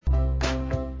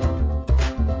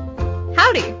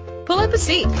Pull up a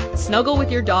seat, snuggle with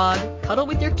your dog, cuddle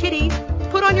with your kitty,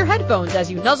 put on your headphones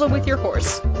as you nuzzle with your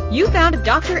horse. You found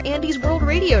Dr. Andy's World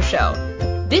Radio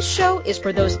Show. This show is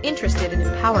for those interested in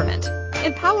empowerment,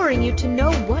 empowering you to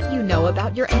know what you know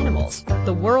about your animals,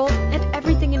 the world, and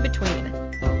everything in between.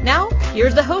 Now,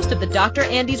 here's the host of the Dr.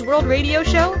 Andy's World Radio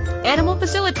Show, animal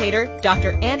facilitator,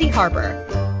 Dr. Andy Harper.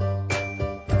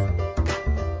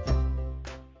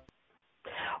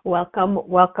 Welcome,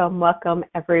 welcome, welcome,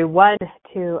 everyone,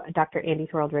 to Dr.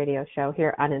 Andy's World Radio Show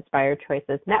here on Inspired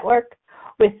Choices Network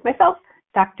with myself,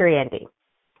 Dr. Andy.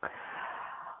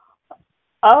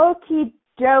 Okie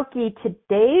dokie,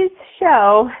 today's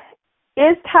show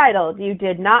is titled, you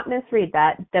did not misread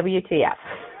that, WTF.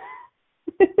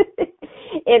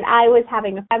 And I was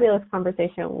having a fabulous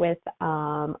conversation with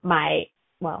my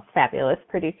fabulous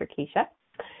producer, Keisha,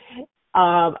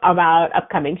 about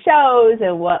upcoming shows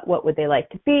and what would they like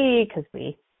to be, because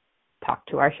we talk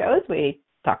to our shows, we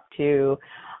talk to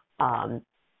the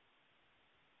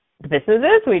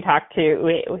businesses,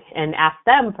 and ask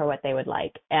them for what they would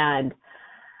like. And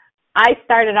I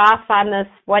started off on this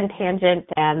one tangent,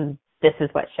 and this is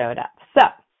what showed up. So,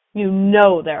 you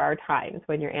know there are times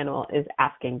when your animal is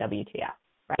asking WTF,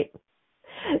 right?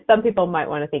 Some people might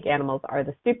want to think animals are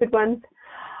the stupid ones.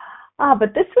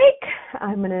 But this week,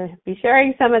 I'm going to be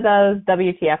sharing some of those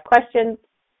WTF questions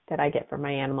that I get from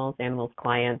my animals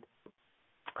clients.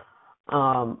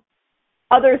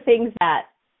 Other things that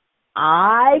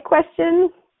I question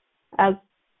as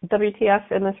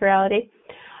WTF in this reality.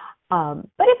 But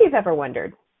if you've ever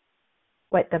wondered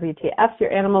what WTFs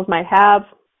your animals might have,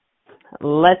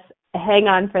 let's hang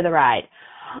on for the ride.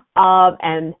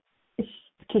 And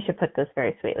Keisha put this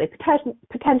very sweetly,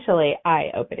 potentially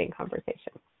eye-opening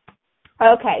conversation.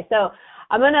 Okay, so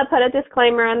I'm going to put a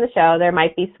disclaimer on the show. There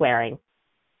might be swearing.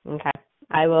 Okay,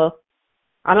 I'm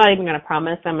not even going to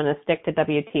promise I'm going to stick to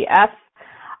WTF.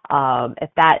 If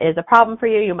that is a problem for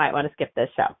you, you might want to skip this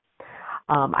show.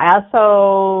 I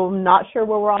also not sure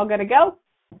where we're all going to go.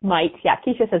 Might. Yeah,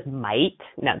 Keisha says might.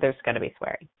 No, there's going to be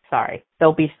swearing. Sorry,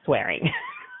 there'll be swearing.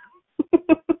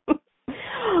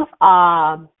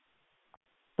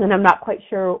 And I'm not quite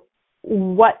sure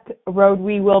what road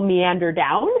we will meander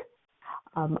down.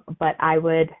 But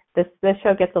this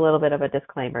show gets a little bit of a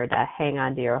disclaimer to hang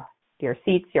on to your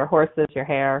seats, your horses, your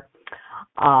hair.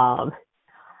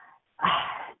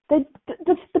 The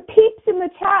peeps in the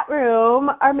chat room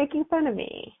are making fun of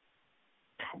me.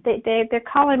 They're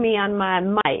calling me on my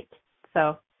mic,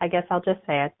 so I guess I'll just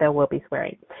say it. There will be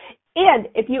swearing. And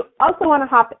if you also want to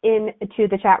hop into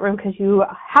the chat room because you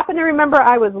happen to remember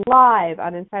I was live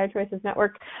on Inspired Choices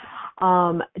Network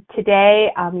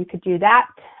today, you could do that.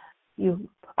 You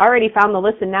already found the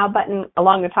Listen Now button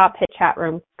along the top, hit chat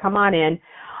room, come on in,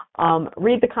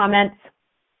 read the comments,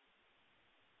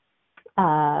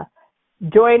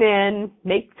 join in,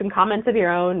 make some comments of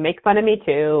your own, make fun of me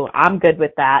too. I'm good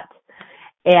with that.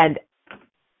 And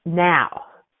now,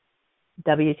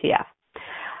 WTF.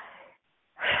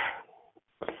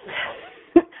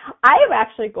 I am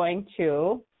actually going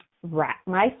to rat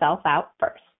myself out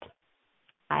first.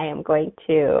 I am going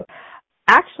to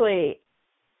actually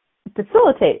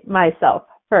facilitate myself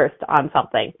first on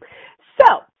something.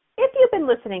 So, if you've been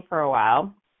listening for a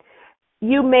while,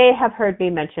 you may have heard me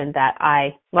mention that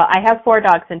I have 4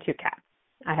 dogs and 2 cats.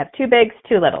 I have 2 bigs,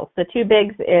 2 littles. The 2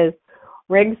 bigs is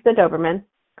Riggs the Doberman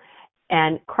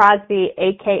and Crosby,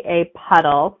 a.k.a.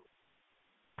 Puddle,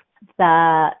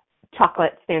 the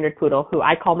chocolate standard poodle, who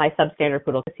I call my substandard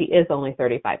poodle because he is only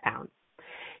 35 pounds.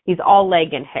 He's all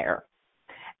leg and hair.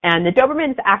 And the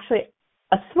Doberman's actually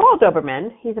a small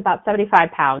Doberman. He's about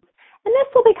 75 pounds. And this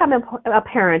will become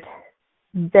apparent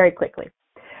very quickly.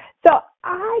 So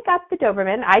I got the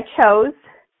Doberman. I chose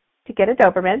to get a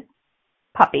Doberman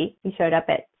puppy. He showed up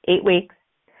at 8 weeks.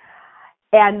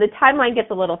 And the timeline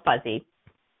gets a little fuzzy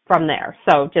from there.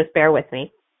 So just bear with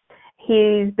me.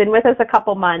 He's been with us a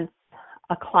couple months.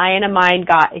 A client of mine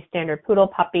got a standard poodle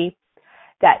puppy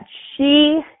that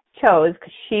she chose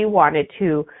because she wanted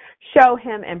to show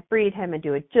him and breed him and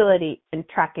do agility and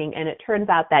tracking, and it turns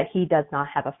out that he does not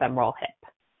have a femoral hip.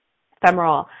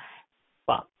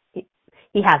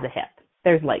 He has a hip.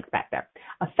 There's legs back there.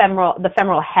 The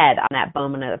femoral head on that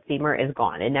bone of the femur is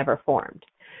gone. It never formed.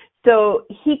 So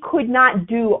he could not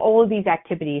do all of these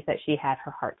activities that she had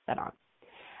her heart set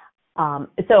on.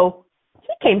 So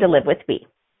he came to live with me.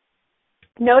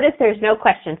 Notice there's no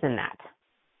questions in that.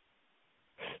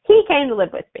 He came to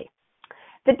live with me.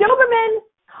 The Doberman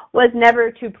was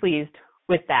never too pleased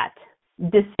with that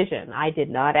decision. I did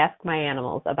not ask my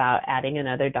animals about adding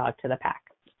another dog to the pack.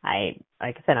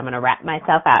 Like I said, I'm going to wrap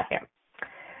myself out here.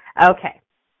 Okay.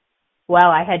 Well,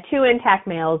 I had 2 intact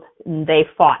males, and they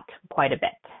fought quite a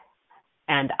bit.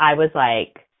 And I was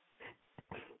like,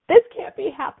 this can't be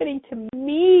happening to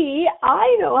me.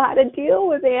 I know how to deal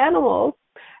with animals.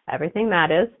 Everything that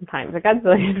is, times a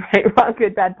gazillion, right, wrong,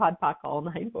 good, bad, pod, poc, all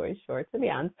 9 boys, shorts, and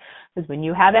beyonds. Because when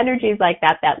you have energies like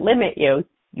that limit you,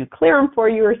 you clear them for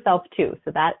yourself too.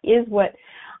 So that is what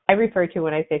I refer to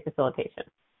when I say facilitation.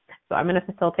 So I'm going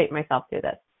to facilitate myself through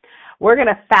this. We're going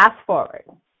to fast forward.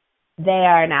 They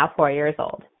are now 4 years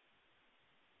old.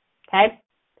 Okay?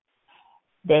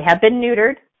 They have been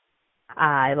neutered.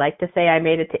 I like to say I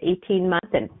made it to 18 months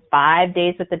and 5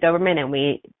 days with the Doberman, and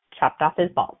we chopped off his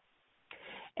balls.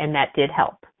 And that did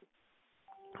help.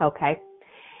 Okay.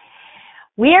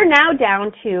 We are now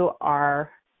down to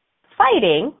our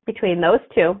fighting between those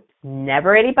 2.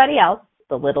 Never anybody else.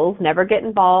 The littles never get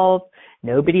involved.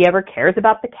 Nobody ever cares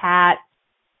about the cat.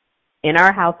 In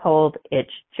our household, it's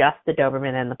just the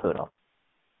Doberman and the poodle.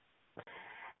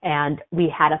 And we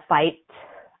had a fight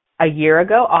a year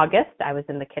ago, August. I was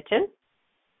in the kitchen.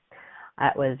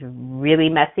 It was really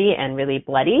messy and really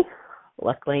bloody.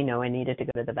 Luckily, no one needed to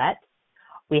go to the vet.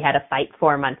 We had a fight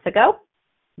 4 months ago.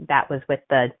 That was with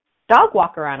the dog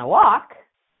walker on a walk.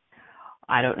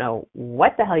 I don't know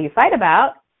what the hell you fight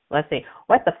about. Let's see.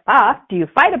 What the fuck do you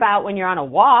fight about when you're on a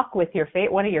walk with your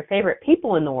one of your favorite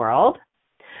people in the world?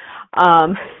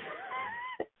 The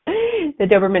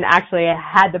Doberman actually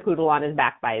had the poodle on his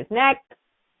back by his neck.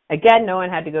 Again, no one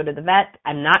had to go to the vet.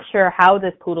 I'm not sure how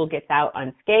this poodle gets out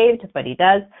unscathed, but he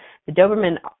does. The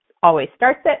Doberman always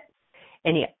starts it,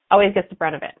 and he always gets the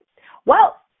brunt of it.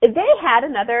 Well, they had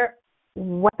another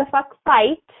what the fuck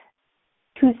fight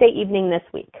Tuesday evening this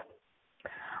week.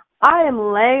 I am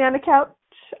laying on the couch.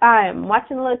 I am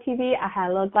watching a little TV. I had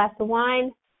a little glass of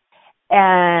wine,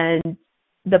 and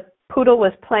the poodle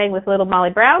was playing with little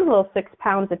Molly Brown, little 6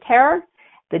 pounds of terror.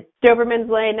 The Doberman's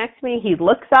laying next to me. He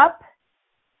looks up,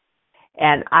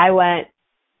 and I went,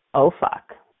 oh,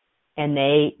 fuck. And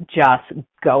they just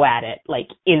go at it, like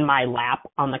in my lap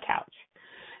on the couch.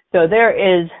 So there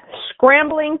is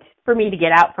scrambling for me to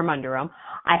get out from under them.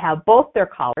 I have both their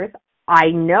collars. I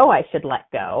know I should let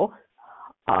go,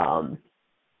 and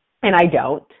I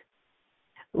don't.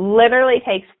 Literally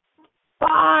takes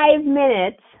 5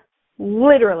 minutes,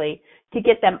 literally, to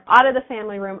get them out of the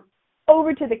family room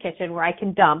over to the kitchen where I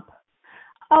can dump,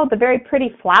 the very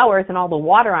pretty flowers and all the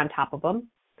water on top of them.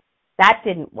 That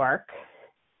didn't work.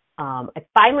 I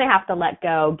finally have to let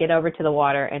go, get over to the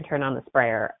water, and turn on the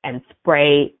sprayer and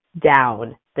spray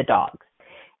down the dogs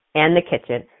and the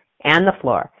kitchen and the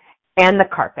floor and the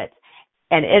carpets.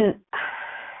 And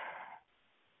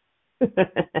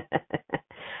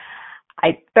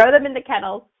I throw them in the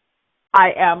kennels.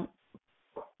 I am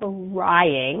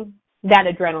crying. That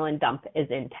adrenaline dump is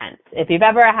intense. If you've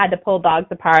ever had to pull dogs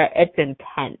apart, it's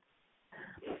intense.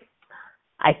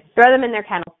 I throw them in their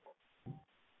kennels,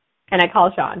 and I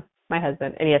call Sean, my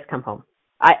husband, and he has to come home.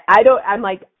 I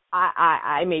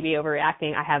may be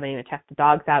overreacting. I haven't even checked the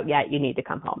dogs out yet. You need to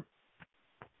come home.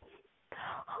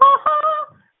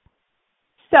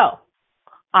 So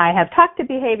I have talked to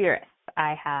behaviorists.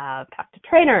 I have talked to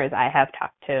trainers. I have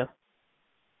talked to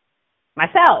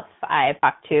myself. I have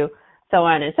talked to so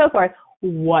on and so forth.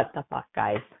 What the fuck,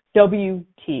 guys?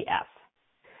 WTF.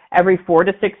 Every 4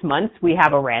 to 6 months, we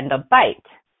have a random bite.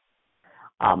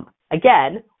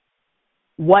 Again,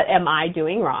 what am I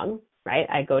doing wrong? Right?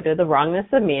 I go to the wrongness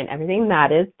of me and everything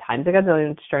that is times a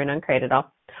gazillion, destroy and uncreate it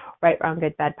all. Right, wrong,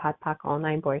 good, bad, pot, pock, all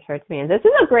 9 boys, shirts, me. And this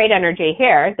is a great energy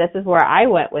here. This is where I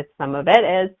went with some of it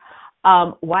is,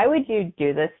 why would you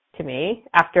do this to me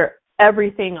after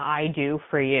everything I do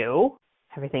for you?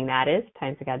 Everything that is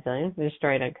times a gazillion,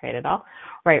 destroy and uncreate it all.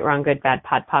 Right, wrong, good, bad,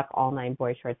 pot, pock, all 9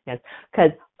 boys, shorts, pants.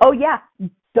 Because, oh yeah,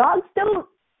 dogs don't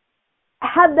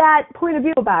have that point of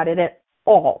view about it at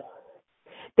all.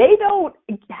 They don't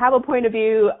have a point of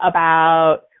view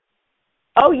about,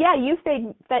 oh yeah, you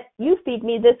feed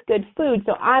me this good food,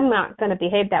 so I'm not going to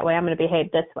behave that way. I'm going to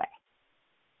behave this way.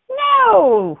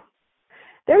 No,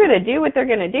 they're going to do what they're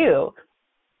going to do.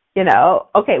 You know,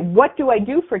 okay, what do I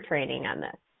do for training on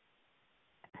this?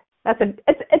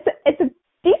 It's a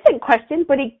decent question,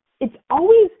 but it's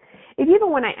always, even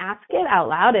when I ask it out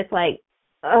loud, it's like,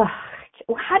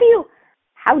 how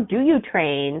do you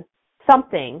train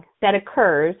something that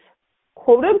occurs,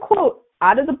 quote unquote,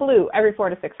 out of the blue every 4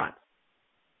 to 6 months?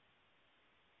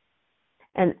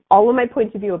 And all of my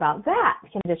points of view about that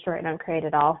can destroy and uncreate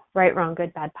it all. Right, wrong,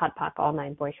 good, bad, pot, pock, all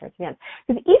 9 boys, shorts, pants.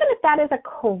 Because even if that is a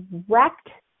correct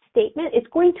statement, it's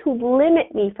going to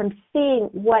limit me from seeing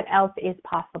what else is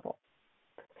possible.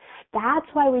 That's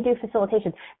why we do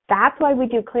facilitation. That's why we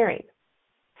do clearing.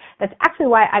 That's actually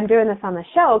why I'm doing this on the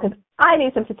show, because I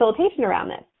need some facilitation around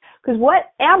this. Because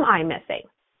what am I missing?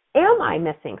 Am I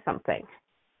missing something?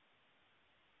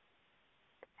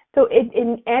 So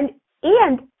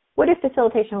and what if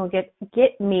facilitation will get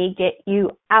you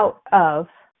out of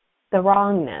the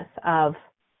wrongness of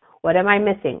what am I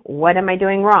missing? What am I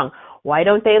doing wrong? Why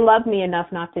don't they love me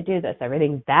enough not to do this?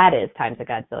 Everything that is times a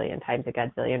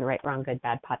godzillion, right, wrong, good,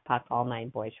 bad, pot, pots, all nine,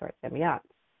 boys, shorts, and beyond.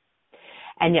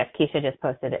 And yes, Keisha just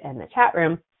posted it in the chat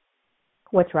room.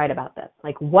 What's right about this?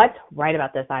 Like, what's right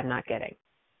about this I'm not getting?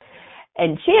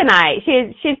 And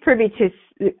she's privy to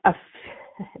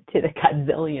the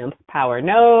godzillionth power.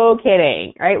 No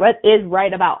kidding, right? What is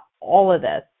right about all of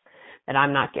this that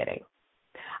I'm not getting?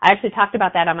 I actually talked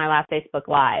about that on my last Facebook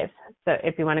Live. So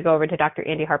if you want to go over to Dr.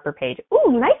 Andy Harper page.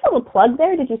 Ooh, nice little plug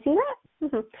there. Did you see that?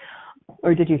 Mm-hmm.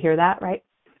 Or did you hear that, right?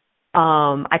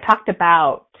 I talked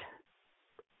about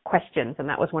questions, and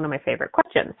that was one of my favorite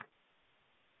questions.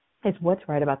 Is what's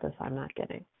right about this I'm not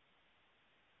getting?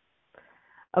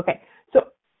 Okay, so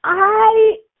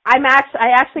I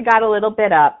actually got a little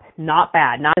bit up. Not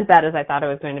bad. Not as bad as I thought it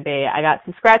was going to be. I got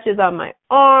some scratches on my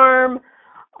arm.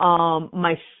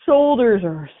 My shoulders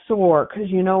are sore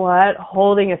because you know what?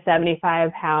 Holding a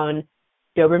 75-pound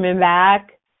Doberman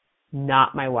back,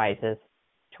 not my wisest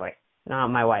choice. Not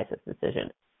my wisest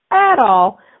decision at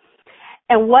all.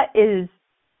 And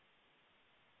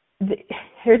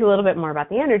here's a little bit more about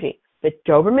the energy. The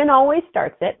Doberman always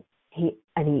starts it. He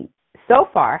so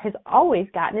far has always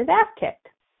gotten his ass kicked.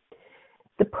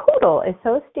 The poodle is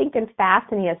so stinking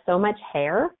fast and he has so much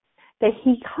hair that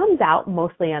he comes out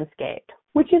mostly unscathed,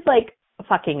 which is like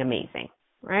fucking amazing,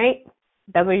 right?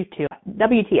 WTF.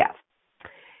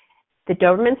 The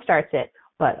Doberman starts it,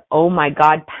 but oh my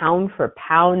God, pound for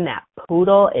pound, that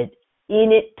poodle is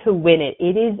in it to win it.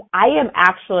 I am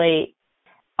actually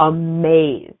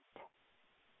amazed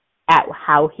at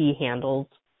how he handles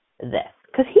this,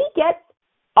 because he gets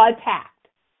attacked.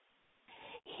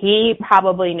 He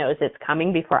probably knows it's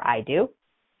coming before I do,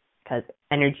 because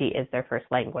energy is their first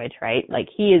language, right? Like,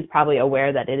 he is probably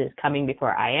aware that it is coming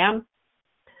before I am.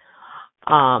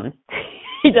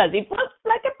 He does. He flips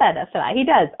like a butterfly. He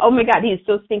does. Oh my God, he's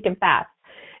so stinking fast.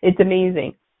 It's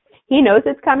amazing. He knows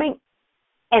it's coming,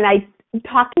 and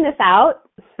talking this out,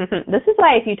 this is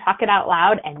why if you talk it out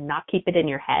loud and not keep it in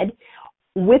your head,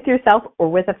 with yourself or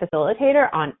with a facilitator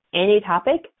on any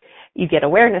topic, you get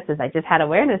awarenesses. I just had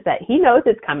awareness that he knows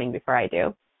it's coming before I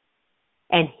do,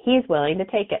 and he's willing to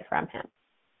take it from him.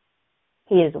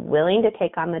 He is willing to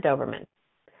take on the Doberman.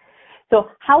 So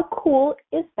how cool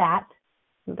is that?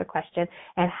 Another question.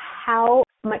 And how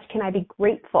much can I be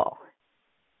grateful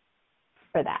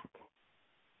for that?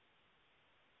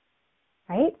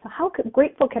 Right? So how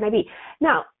grateful can I be?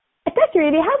 Now, Dr.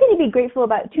 Andy, how can you be grateful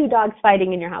about two dogs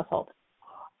fighting in your household?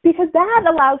 Because that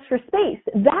allows for space.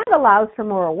 That allows for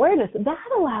more awareness. That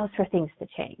allows for things to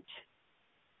change.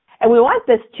 And we want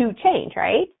this to change,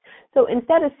 right? So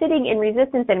instead of sitting in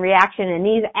resistance and reaction and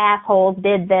these assholes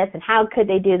did this and how could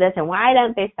they do this and why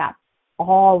don't they stop?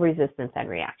 All resistance and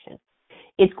reaction.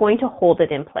 It's going to hold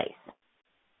it in place.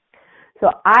 So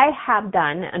I have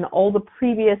done in all the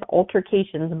previous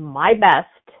altercations my best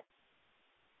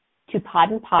to pod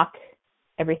and pock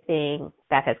everything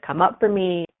that has come up for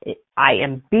me. I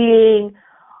am being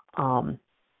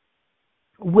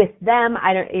with them.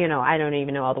 I don't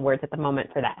even know all the words at the moment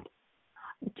for that.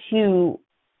 To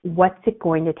what's it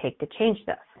going to take to change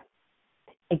this?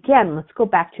 Again, let's go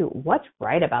back to what's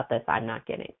right about this I'm not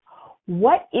getting.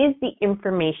 What is the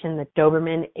information that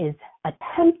Doberman is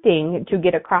attempting to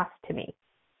get across to me?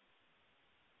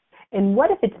 And what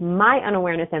if it's my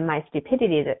unawareness and my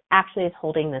stupidity that actually is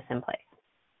holding this in place?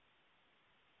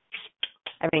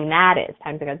 Everything that is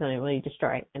times the gods only really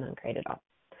destroy and uncreate it all.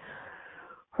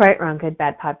 Right, wrong, good,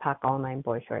 bad, pod, poc, all nine,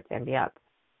 boy, shorts, and beyond.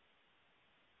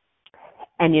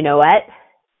 And you know what?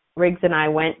 Riggs and I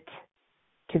went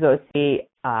to go see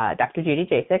Dr. Judy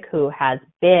Jasek, who has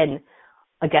been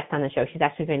a guest on the show. She's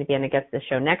actually going to be on a guest on the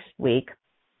show next week.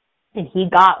 And he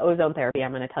got ozone therapy.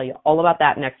 I'm going to tell you all about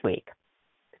that next week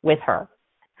with her.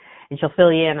 And she'll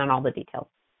fill you in on all the details.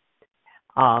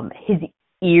 His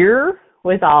ear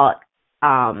was all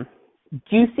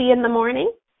juicy in the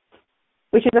morning,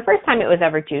 which is the first time it was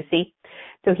ever juicy.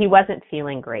 So he wasn't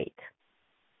feeling great.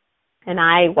 And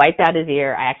I wiped out his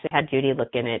ear. I actually had Judy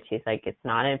look in it. She's like, it's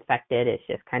not infected. It's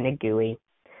just kind of gooey.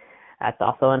 That's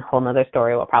also a whole nother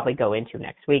story we'll probably go into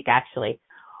next week, actually.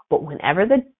 But whenever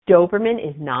the Doberman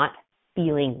is not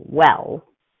feeling well,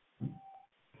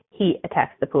 he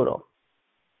attacks the poodle.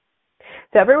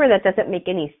 So everywhere that doesn't make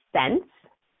any sense,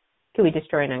 can we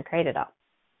destroy and uncreate it all?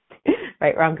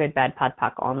 Right, wrong, good, bad, pod,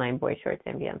 poc, all nine, boys, shorts,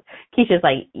 and beyonds. Keisha's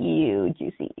like, ew,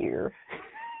 juicy ear.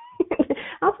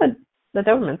 Also, the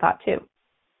Doberman thought too.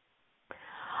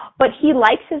 But he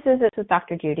likes his visits with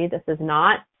Dr. Judy. This is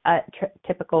not a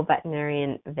typical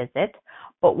veterinarian visit.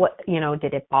 But what,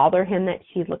 did it bother him that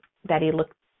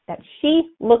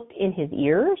she looked in his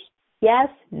ears? Yes,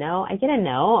 no, I get a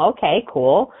no. Okay,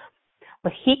 cool.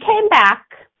 But he came back.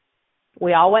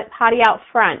 We all went potty out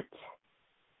front.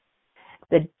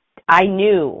 I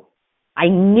knew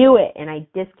it, and I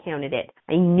discounted it.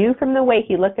 I knew from the way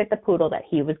he looked at the poodle that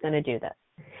he was going to do this.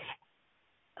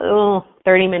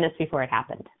 30 minutes before it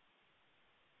happened.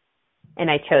 And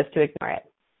I chose to ignore it.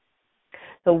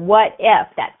 So what if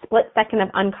that split second of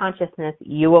unconsciousness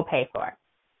you will pay for?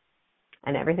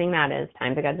 And everything that is,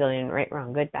 times a godzillion, right,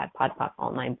 wrong, good, bad, pod, poc,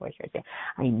 all nine, boys, shorts.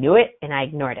 I knew it, and I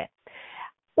ignored it.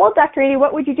 Well, Dr. Andy,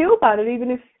 what would you do about it,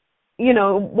 even if,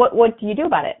 what do you do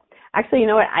about it? Actually, you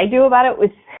know what I do about it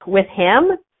with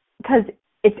him? Because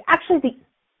it's actually the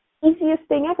easiest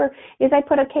thing ever, is I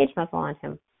put a cage muzzle on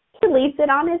him. He leaves it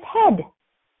on his head.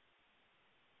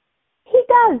 He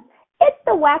does. It's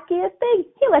the wackiest thing.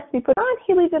 He lets me put it on.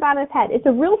 He leaves it on his head. It's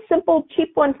a real simple,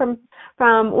 cheap one from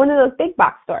one of those big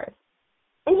box stores.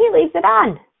 And he leaves it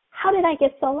on. How did I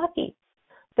get so lucky?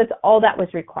 That's all that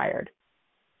was required.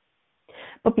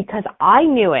 But because I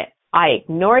knew it, I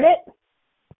ignored it.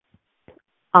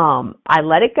 I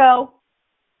let it go.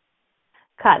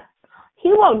 Because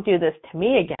he won't do this to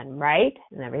me again, right?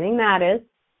 And everything that is.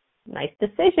 Nice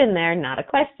decision there, not a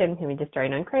question. Can we destroy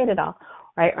and uncreate it all?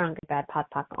 Right, wrong, good, bad, pod,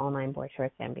 poc, all nine, boys,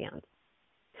 shorts, and beyond.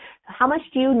 So how much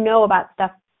do you know about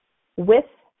stuff with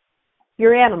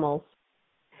your animals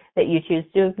that you choose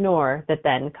to ignore that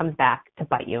then comes back to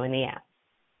bite you in the ass?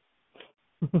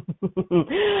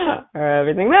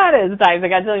 Everything that is. Times I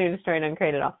got to tell you, destroy and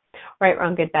uncreate it all. Right,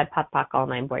 wrong, good, bad, pod, poc, all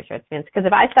nine, boys, shorts, and beyond. Because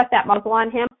if I stuck that muzzle on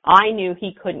him, I knew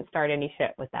he couldn't start any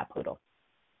shit with that poodle.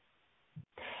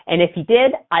 And if he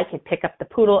did, I could pick up the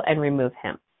poodle and remove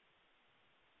him.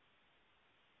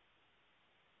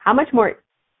 How much more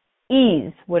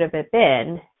ease would have it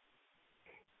been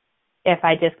if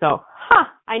I just go,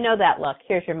 I know that look.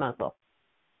 Here's your muzzle.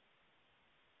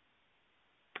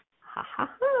 Ha, ha,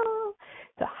 ha.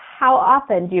 So how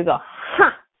often do you go,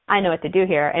 I know what to do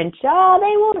here, and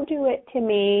they won't do it to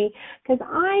me because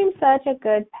I'm such a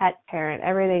good pet parent.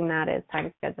 Everything that is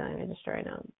times good, then I'm going to destroy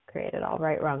and create it all.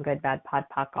 Right, wrong, good, bad, pod,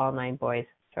 poc, all nine, boys,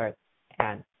 shorts,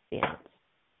 and beyond.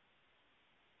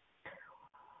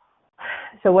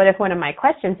 So what if one of my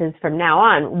questions is from now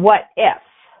on, what if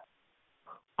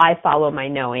I follow my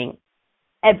knowing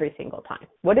every single time?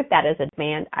 What if that is a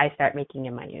demand I start making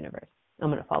in my universe?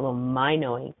 I'm going to follow my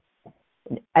knowing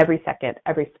in every second,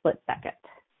 every split second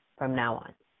from now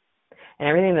on. And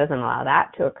everything doesn't allow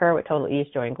that to occur with total ease,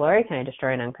 joy, and glory. Can I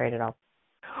destroy and uncreate it all?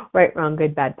 Right, wrong,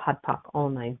 good, bad, pod, poc, all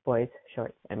nine, boys,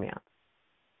 shorts, and beyond.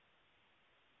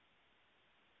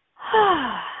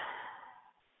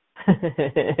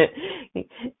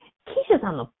 Keisha's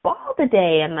on the ball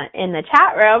today in the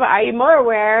chat room. Are you more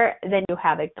aware than you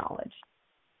have acknowledged?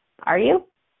 Are you?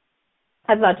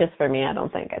 That's not just for me, I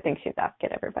don't think. I think she's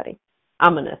asking everybody.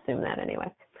 I'm going to assume that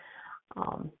anyway.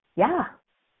 Yeah.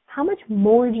 How much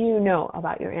more do you know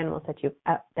about your animals that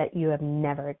you have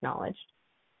never acknowledged?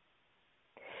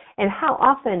 And how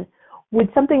often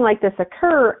would something like this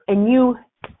occur and you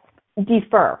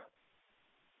defer?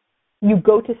 You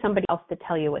go to somebody else to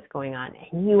tell you what's going on,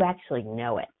 and you actually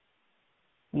know it.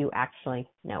 You actually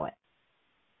know it.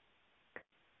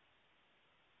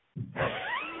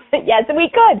 Yes, we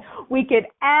could. We could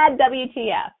add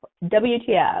WTF.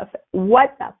 WTF.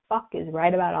 What the fuck is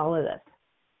right about all of this?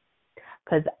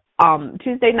 Because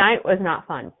Tuesday night was not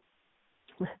fun.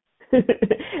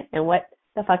 And what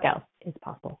the fuck else is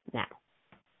possible now?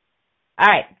 All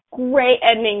right, great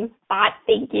ending spot.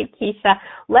 Thank you, Keisha.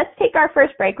 Let's take our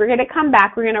first break. We're going to come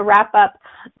back. We're going to wrap up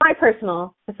my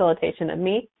personal facilitation of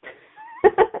me.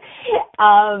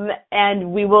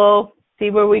 And we will see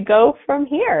where we go from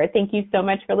here. Thank you so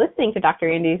much for listening to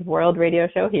Dr. Andy's World Radio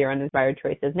Show here on Inspired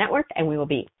Choices Network, and we will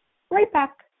be right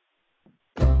back.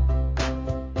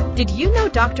 Did you know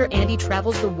Dr. Andy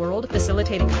travels the world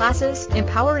facilitating classes,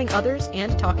 empowering others,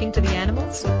 and talking to the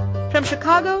animals? From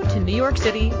Chicago to New York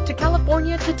City to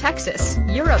California to Texas,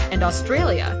 Europe, and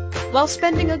Australia, while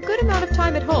spending a good amount of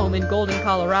time at home in Golden,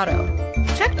 Colorado.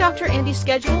 Check Dr. Andy's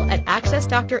schedule at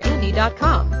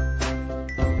accessdrandy.com.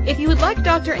 If you would like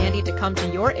Dr. Andy to come to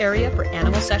your area for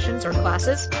animal sessions or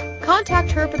classes,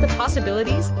 contact her for the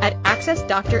possibilities at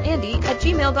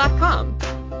accessdrandy@gmail.com.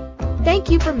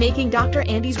 Thank you for making Dr.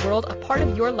 Andy's World a part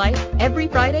of your life every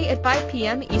Friday at 5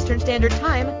 p.m. Eastern Standard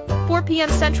Time, 4 p.m.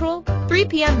 Central, 3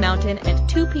 p.m. Mountain, and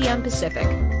 2 p.m. Pacific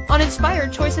on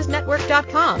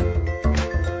InspiredChoicesNetwork.com.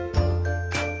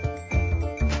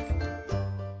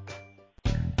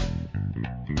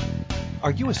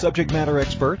 Are you a subject matter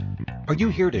expert? Are you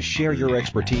here to share your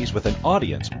expertise with an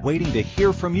audience waiting to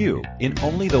hear from you in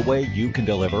only the way you can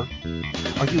deliver?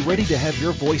 Are you ready to have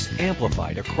your voice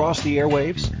amplified across the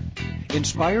airwaves?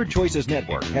 Inspired Choices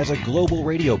Network has a global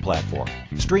radio platform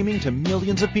streaming to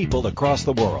millions of people across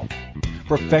the world.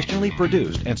 Professionally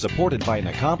produced and supported by an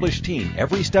accomplished team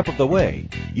every step of the way,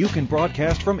 you can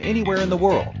broadcast from anywhere in the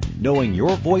world, knowing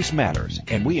your voice matters,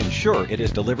 and we ensure it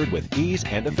is delivered with ease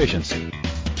and efficiency.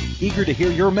 Eager to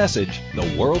hear your message?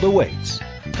 The world awaits.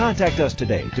 Contact us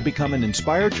today to become an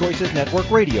Inspired Choices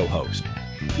Network radio host.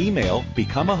 Email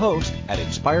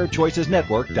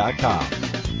becomeahost@inspiredchoicesnetwork.com.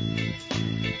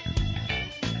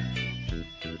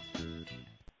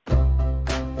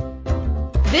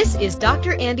 This is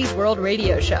Dr. Andy's World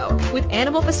Radio Show with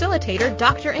animal facilitator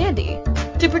Dr. Andy.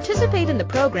 To participate in the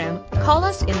program, call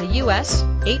us in the U.S.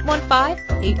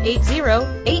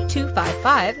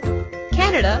 815-880-8255,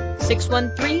 Canada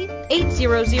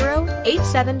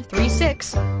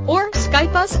 613-800-8736, or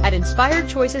Skype us at Inspired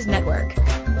Choices Network.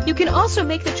 You can also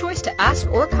make the choice to ask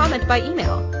or comment by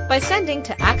email by sending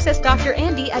to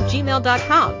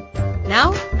accessdrandy@gmail.com.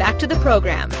 Now, back to the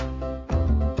program.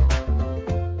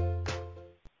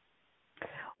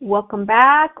 Welcome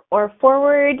back or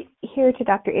forward here to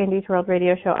Dr. Andy's World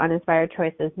Radio Show on Inspired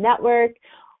Choices Network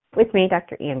with me,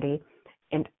 Dr. Andy.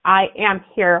 And I am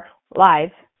here live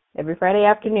every Friday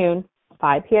afternoon,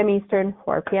 5 p.m. Eastern,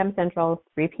 4 p.m. Central,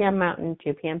 3 p.m. Mountain,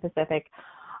 2 p.m. Pacific.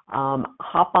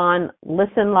 Hop on,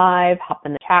 listen live, hop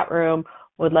in the chat room.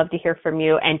 Would love to hear from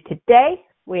you. And today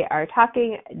we are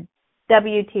talking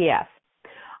WTF.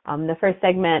 The first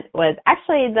segment was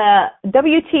actually the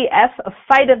WTF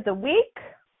fight of the week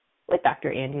with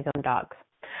Dr. Andy's own dogs.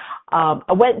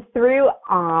 I went through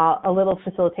a little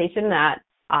facilitation that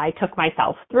I took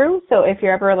myself through. So if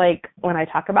you're ever like, when I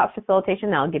talk about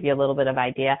facilitation, that'll give you a little bit of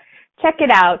idea. Check it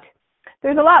out.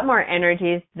 There's a lot more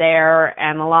energies there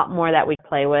and a lot more that we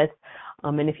play with.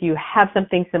 And if you have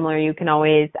something similar, you can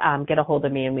always get a hold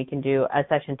of me and we can do a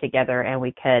session together and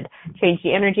we could change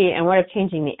the energy. And what if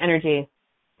changing the energy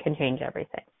can change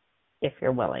everything if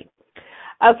you're willing?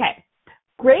 Okay,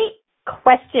 great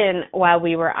question while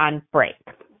we were on break.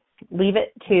 Leave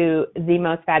it to the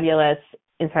most fabulous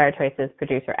Inspired Choices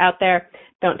producer out there.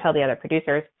 Don't tell the other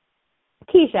producers.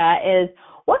 Keisha is,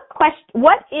 what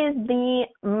is the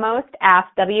most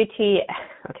asked okay,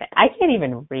 I can't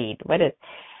even read. What is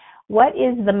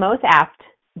the most asked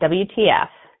WTF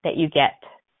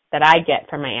that I get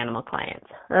from my animal clients?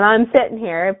 And I'm sitting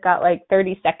here, I've got like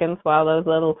 30 seconds while those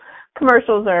little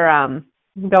commercials are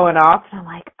going off. And I'm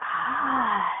like,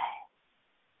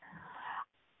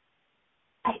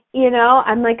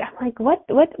 I'm like, what's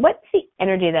the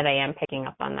energy that I am picking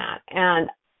up on that? And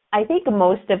I think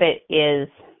most of it is,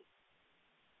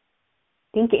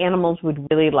 I think animals would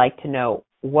really like to know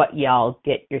what y'all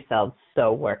get yourselves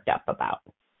so worked up about.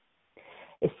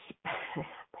 We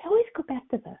always go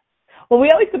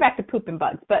back to poop and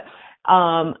bugs, but,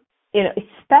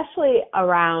 especially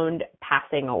around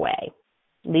passing away,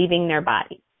 leaving their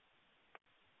body.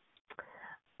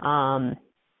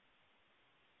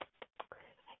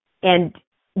 And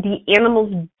the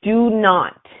animals do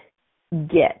not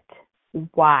get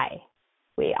why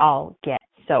we all get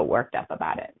so worked up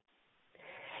about it.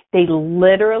 They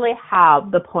literally have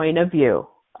the point of view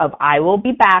of, I will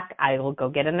be back, I will go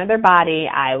get another body,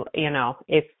 I can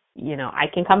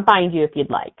come find you if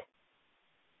you'd like.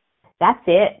 That's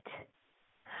it.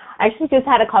 I actually just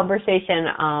had a conversation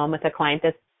with a client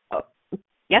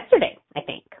yesterday, I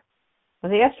think.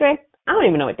 Was it yesterday? I don't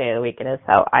even know what day of the week it is,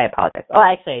 so I apologize. Oh,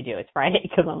 actually I do. It's Friday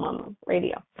because I'm on the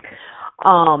radio.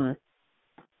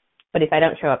 But if I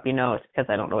don't show up, it's because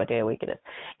I don't know what day of the week it is.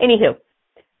 Anywho,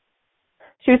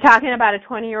 she was talking about a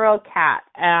 20-year-old cat,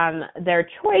 and their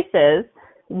choices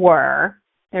were,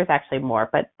 there's actually more,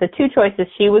 but the two choices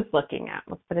she was looking at,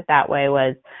 let's put it that way,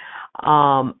 was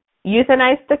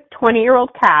euthanize the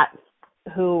 20-year-old cat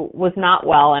who was not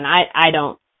well, and I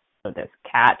don't know this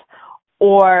cat,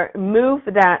 or move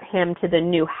him to the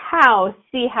new house,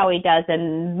 see how he does,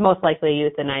 and most likely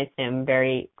euthanize him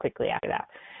very quickly after that.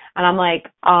 And I'm like,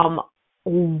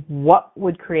 what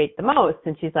would create the most?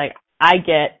 And she's like,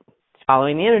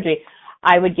 following the energy,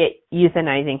 I would get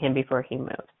euthanizing him before he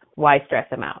moves. Why stress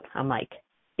him out? I'm like,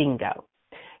 bingo.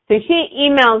 So she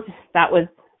emailed, that was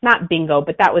not bingo,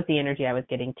 but that was the energy I was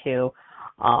getting too.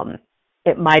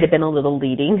 It might have been a little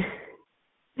leading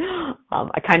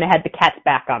I kind of had the cat's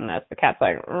back on this. The cat's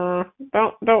like,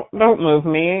 don't move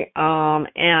me.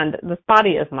 And this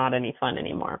body is not any fun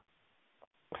anymore.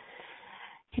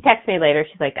 She texts me later.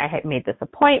 She's like, I had made this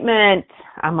appointment.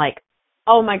 I'm like,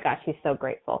 oh my gosh, he's so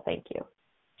grateful. Thank you.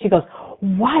 She goes,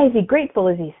 why is he grateful?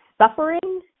 Is he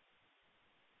suffering?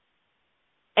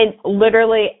 And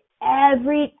literally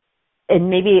and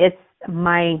maybe it's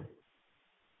my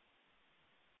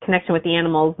connection with the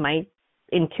animals, my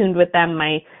in tune with them,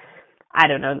 my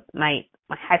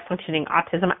high functioning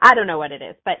autism. I don't know what it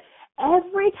is, but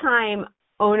every time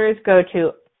owners go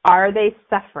to, are they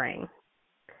suffering?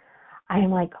 I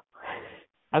am like,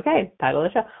 okay, title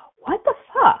of the show. What the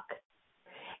fuck?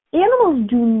 Animals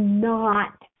do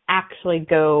not actually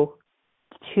go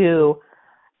to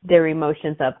their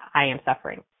emotions of, I am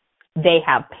suffering. They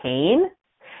have pain.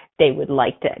 They would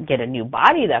like to get a new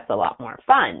body that's a lot more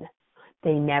fun.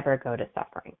 They never go to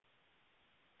suffering.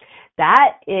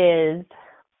 That is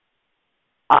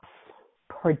us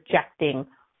projecting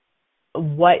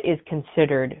what is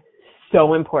considered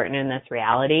so important in this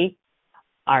reality,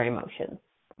 our emotions.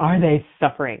 Are they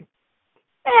suffering?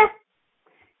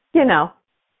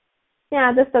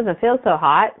 Yeah, this doesn't feel so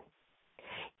hot.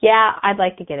 Yeah, I'd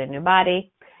like to get a new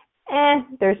body.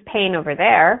 There's pain over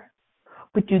there.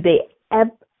 But do they,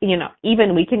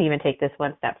 even we can even take this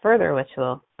one step further, which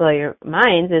will blow your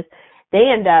minds, is they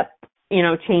end up,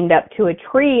 chained up to a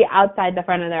tree outside the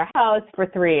front of their house for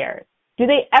 3 years. Do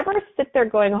they ever sit there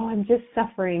going, oh, I'm just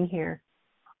suffering here?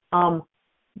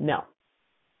 No.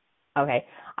 Okay.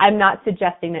 I'm not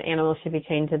suggesting that animals should be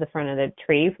chained to the front of the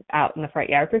tree out in the front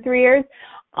yard for 3 years.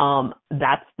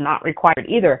 That's not required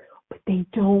either. But they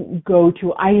don't go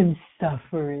to, I am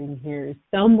suffering here.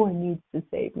 Someone needs to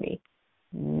save me.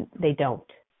 They don't.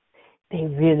 They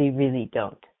really, really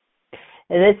don't.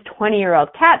 And this 20-year-old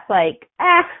cat's like,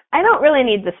 I don't really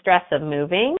need the stress of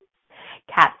moving.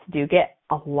 Cats do get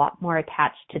a lot more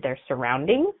attached to their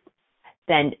surroundings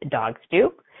than dogs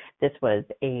do. This was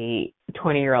a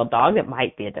 20-year-old dog. It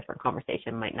might be a different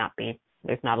conversation, might not be.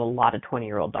 There's not a lot of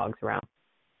 20-year-old dogs around.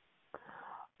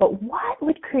 But what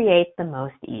would create the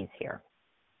most ease here?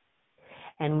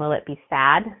 And will it be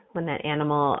sad when that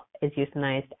animal is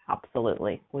euthanized?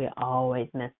 Absolutely. We always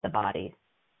miss the bodies.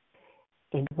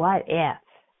 And what if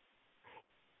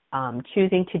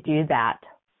choosing to do that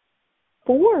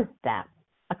for them,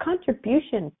 a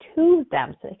contribution to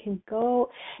them so they can go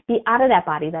be out of that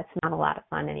body that's not a lot of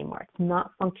fun anymore. It's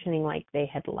not functioning like they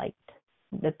had liked,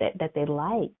 that they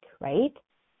liked, right?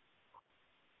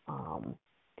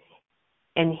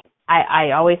 And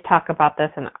I always talk about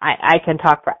this, and I can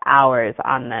talk for hours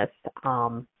on this.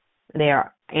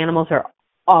 Animals are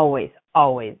always,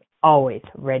 always, always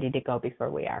ready to go before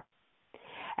we are.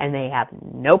 And they have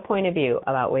no point of view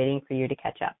about waiting for you to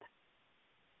catch up.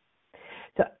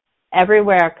 So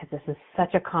everywhere, because this is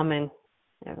such a common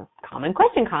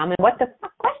question, what the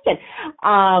fuck question?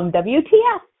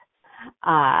 WTF.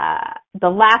 The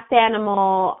last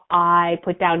animal I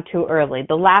put down too early.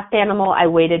 The last animal I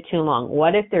waited too long.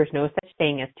 What if there's no such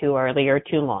thing as too early or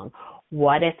too long?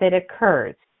 What if it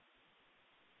occurs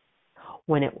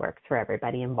when it works for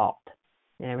everybody involved?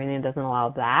 And everything doesn't allow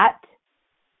that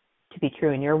to be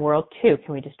true in your world too.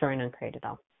 Can we destroy and uncreate it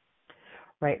all?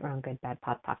 Right, wrong, good, bad,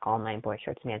 pot, pock, all nine, boys,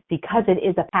 shorts, man. Because it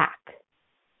is a pack.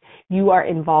 You are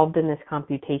involved in this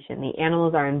computation. The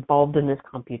animals are involved in this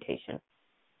computation.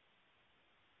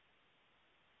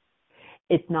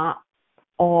 It's not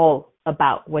all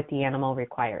about what the animal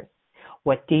requires.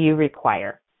 What do you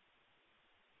require?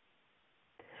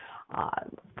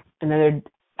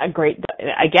 A great,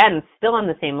 again, still on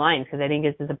the same lines, because I think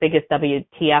this is the biggest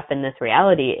WTF in this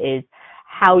reality, is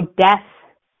how death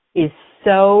is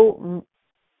so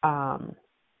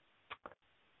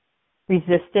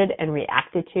resisted and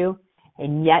reacted to,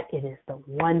 and yet it is the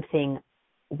one thing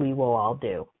we will all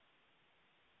do.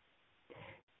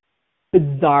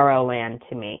 Bizarro land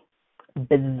to me.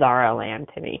 Bizarro land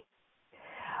to me.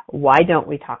 Why don't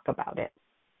we talk about it?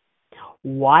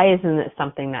 Why isn't it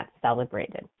something that's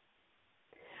celebrated?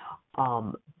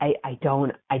 I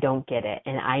don't get it.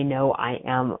 And I know I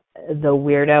am the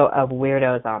weirdo of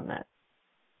weirdos on this.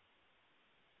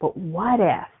 But what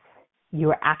if you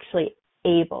were actually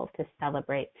able to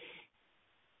celebrate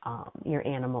your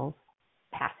animals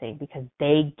passing, because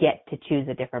they get to choose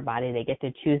a different body, they get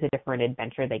to choose a different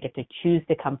adventure, they get to choose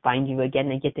to come find you again,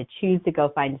 they get to choose to go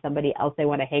find somebody else they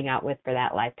want to hang out with for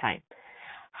that lifetime.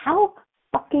 How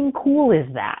fucking cool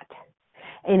is that?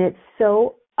 And it's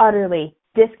so utterly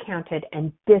discounted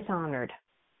and dishonored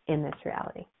in this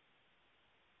reality.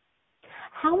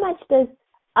 How much does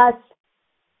us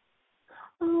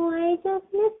oh, I just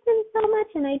miss them so much,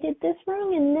 and I did this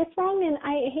wrong and this wrong, and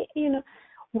I hate,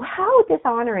 how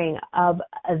dishonoring of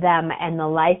them and the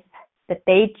life that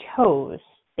they chose.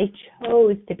 They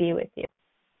chose to be with you.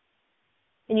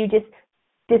 And you just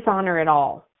dishonor it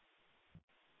all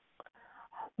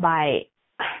by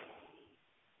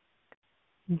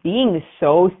being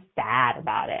so sad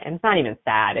about it. And it's not even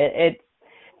sad. It's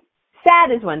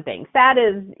sad is one thing. Sad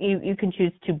is you can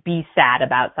choose to be sad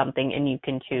about something and you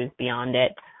can choose beyond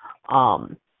it.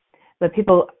 But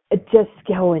people just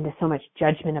go into so much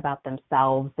judgment about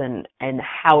themselves and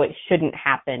how it shouldn't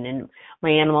happen, and my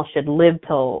animal should live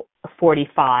till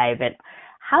 45. And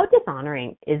how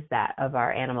dishonoring is that of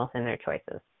our animals and their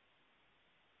choices?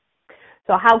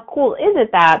 So how cool is it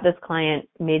that this client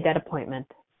made that appointment?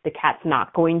 The cat's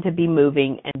not going to be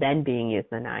moving and then being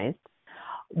euthanized.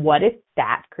 What if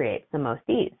that creates the most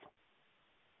ease?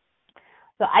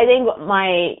 So I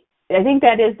think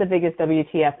that is the biggest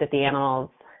WTF that the animals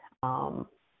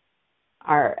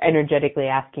are energetically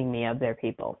asking me of their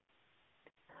people.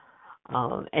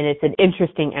 And it's an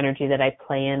interesting energy that I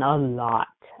play in a lot.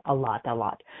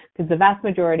 Because the vast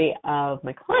majority of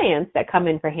my clients that come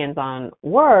in for hands-on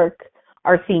work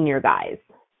are senior guys.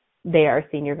 They are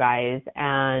senior guys,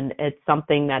 and it's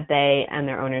something that they and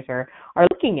their owners are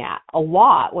looking at a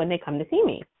lot when they come to see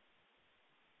me.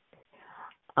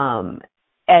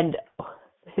 And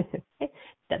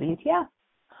WTF.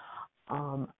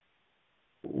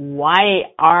 Why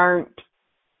aren't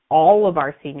all of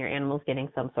our senior animals getting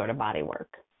some sort of body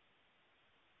work?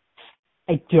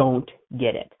 I don't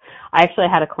get it. I actually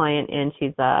had a client in,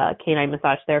 she's a canine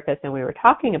massage therapist, and we were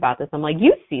talking about this. I'm like,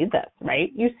 you see this,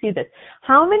 right? You see this.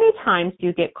 How many times do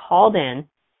you get called in?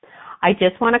 I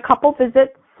just want a couple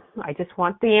visits. I just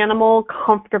want the animal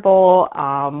comfortable.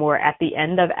 We're at the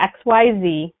end of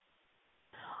XYZ.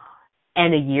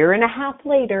 And a year and a half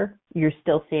later, you're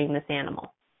still seeing this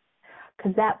animal.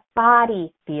 Because that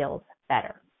body feels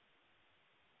better.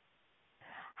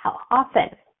 How often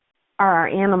are our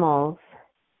animals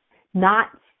not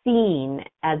seen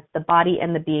as the body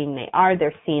and the being they are?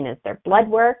 They're seen as their blood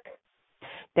work.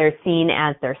 They're seen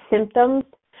as their symptoms.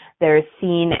 They're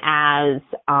seen as,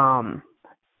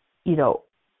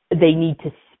 they need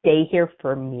to stay here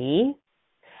for me.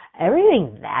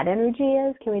 Everything that energy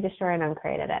is, can we destroy and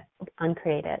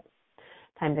uncreate it?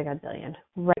 Times a godzillion.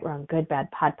 Right, wrong, good, bad,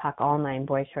 pod, poc, all nine,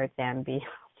 boy, shorts, and be.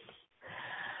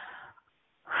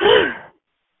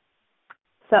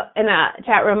 So in a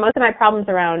chat room, most of my problems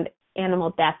around animal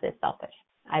death is selfish.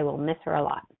 I will miss her a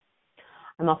lot.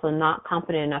 I'm also not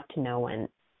confident enough to know when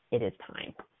it is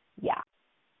time. Yeah.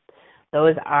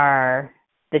 Those are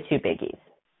the two biggies.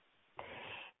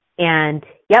 And,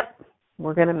 yep,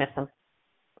 we're going to miss them.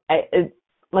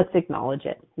 Let's acknowledge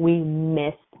it. We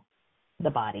miss the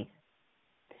bodies.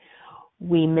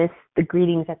 We miss the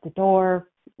greetings at the door.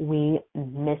 We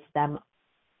miss them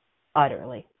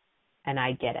utterly. And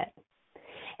I get it.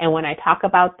 And when I talk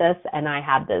about this and I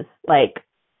have this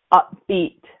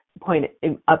upbeat,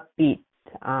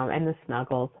 and the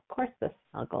snuggles, of course the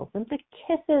snuggles and the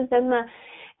kisses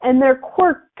and their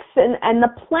quirks and the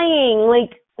playing,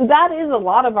 that is a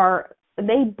lot of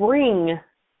they bring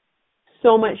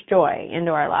so much joy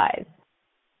into our lives.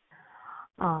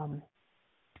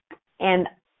 And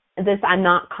this, I'm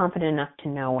not confident enough to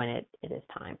know when it is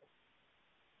time.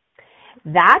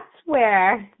 That's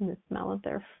where the smell of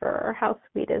their fur, how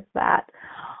sweet is that?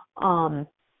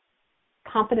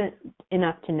 Confident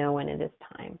enough to know when it is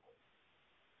time.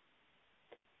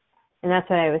 And that's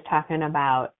what I was talking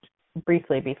about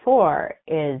briefly before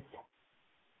is,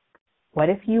 what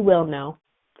if you will know?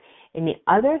 And the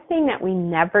other thing that we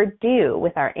never do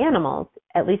with our animals,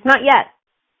 at least not yet,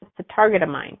 it's a target of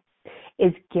mine,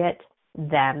 is get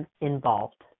them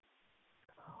involved.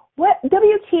 What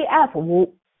WTF?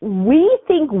 We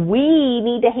think we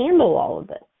need to handle all of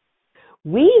this.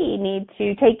 We need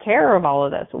to take care of all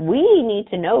of this. We need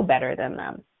to know better than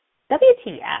them.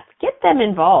 WTF? Get them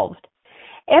involved.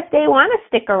 If they want to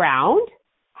stick around,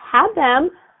 have them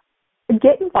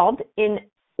get involved in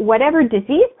whatever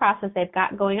disease process they've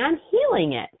got going on,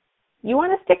 healing it. You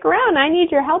want to stick around, I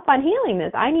need your help on healing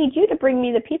this. I need you to bring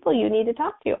me the people you need to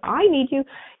talk to. I need you.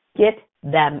 Get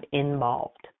them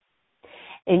involved.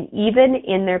 And even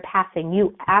in their passing,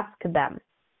 you ask them.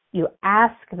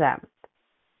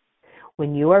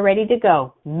 When you are ready to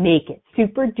go, make it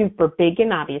super duper big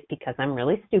and obvious, because I'm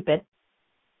really stupid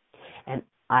and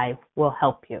I will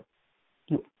help you.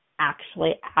 You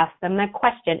actually ask them that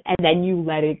question and then you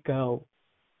let it go.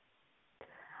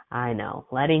 I know,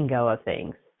 letting go of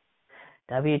things.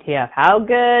 WTF, how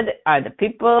good are the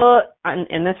people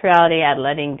in this reality at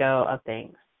letting go of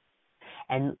things?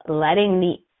 and letting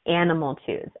the animal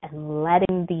choose and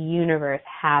letting the universe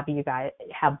have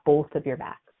both of your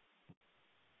backs.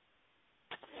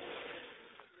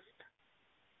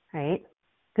 Right?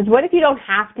 Because what if you don't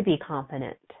have to be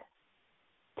confident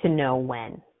to know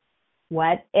when?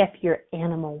 What if your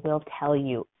animal will tell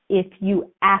you if you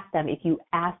ask them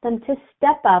to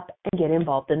step up and get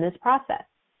involved in this process?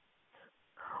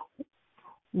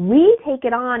 We take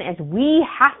it on as we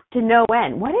have to know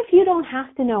when. What if you don't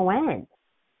have to know when?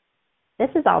 This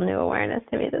is all new awareness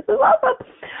to me. This is awesome.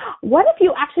 What if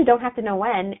you actually don't have to know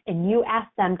when and you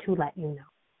ask them to let you know?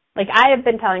 Like, I have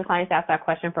been telling clients to ask that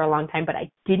question for a long time, but I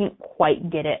didn't quite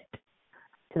get it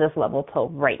to this level till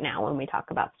right now when we talk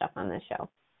about stuff on this show.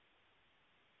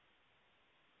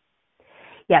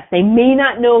 Yes, they may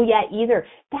not know yet either.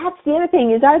 That's the other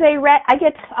thing is, are they ready?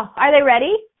 Are they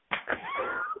ready?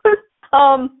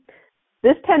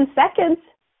 This 10 seconds?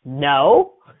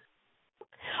 No.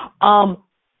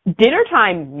 Dinner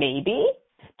time? Maybe.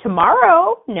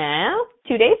 Tomorrow? No.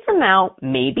 2 days from now?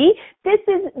 Maybe. This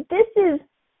is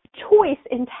choice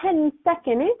in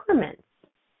 10-second increments.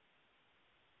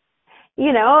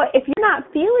 You know, if you're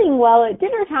not feeling well at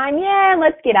dinner time, yeah,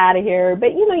 let's get out of here.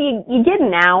 But, you know, you get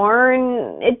an hour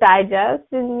and it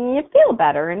digests and you feel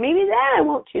better. And maybe then I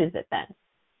won't choose it then.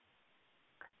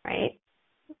 Right?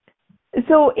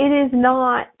 So it is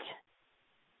not,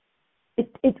 it's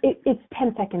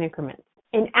 10-second increments.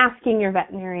 And asking your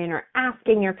veterinarian or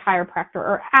asking your chiropractor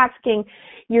or asking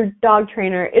your dog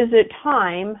trainer, is it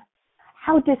time?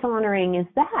 How dishonoring is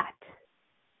that?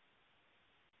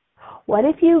 What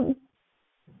if you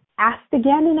asked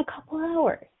again in a couple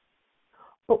hours?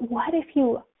 But what if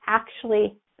you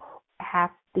actually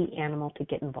ask the animal to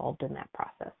get involved in that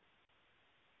process?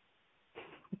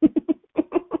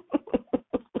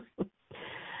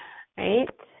 Right?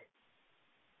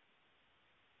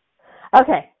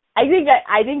 Okay. I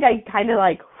think I kind of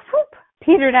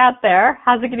petered out there.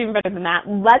 How's it getting even better than that?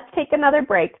 Let's take another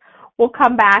break. We'll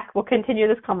come back. We'll continue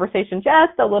this conversation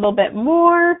just a little bit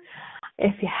more.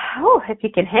 If you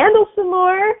can handle some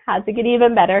more, how's it get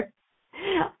even better?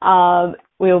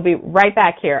 We will be right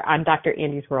back here on Dr.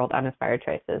 Andy's World on Inspired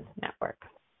Choices Network.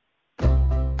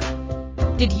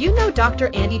 Did you know Dr.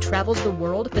 Andy travels the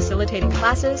world facilitating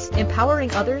classes,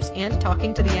 empowering others, and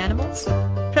talking to the animals?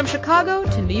 From Chicago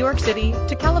to New York City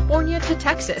to California to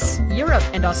Texas, Europe,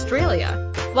 and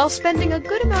Australia, while spending a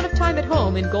good amount of time at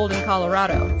home in Golden,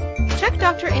 Colorado. Check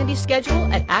Dr. Andy's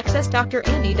schedule at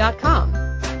accessdrandy.com.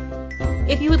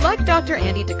 If you would like Dr.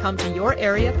 Andy to come to your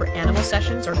area for animal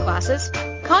sessions or classes,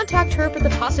 contact her for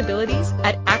the possibilities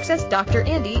at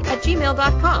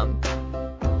accessdrandy@gmail.com.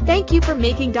 Thank you for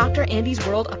making Dr. Andy's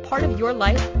World a part of your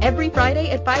life every Friday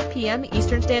at 5 p.m.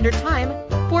 Eastern Standard Time,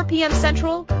 4 p.m.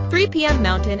 Central, 3 p.m.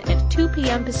 Mountain, and 2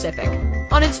 p.m. Pacific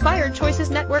on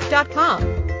InspiredChoicesNetwork.com.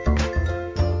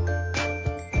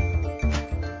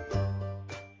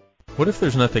 What if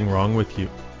there's nothing wrong with you?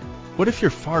 What if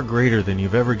you're far greater than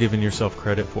you've ever given yourself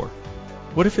credit for?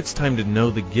 What if it's time to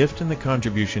know the gift and the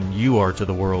contribution you are to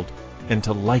the world and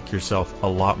to like yourself a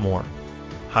lot more?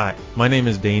 Hi, my name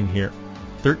is Dane here.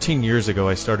 13 years ago,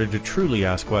 I started to truly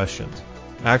ask questions.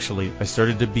 Actually, I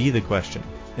started to be the question,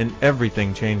 and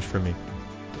everything changed for me.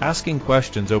 Asking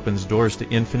questions opens doors to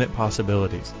infinite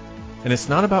possibilities. And it's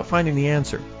not about finding the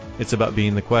answer. It's about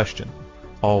being the question.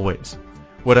 Always.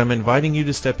 What I'm inviting you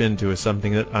to step into is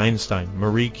something that Einstein,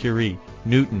 Marie Curie,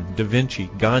 Newton, Da Vinci,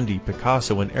 Gandhi,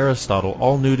 Picasso, and Aristotle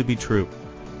all knew to be true.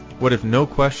 What if no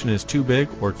question is too big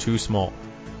or too small?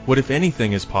 What if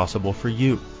anything is possible for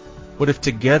you? What if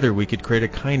together we could create a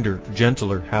kinder,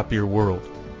 gentler, happier world?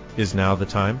 Is now the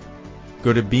time?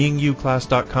 Go to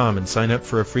beingyouclass.com and sign up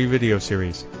for a free video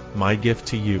series, My Gift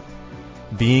to You.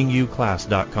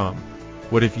 beingyouclass.com.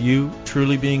 What if you,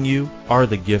 truly being you, are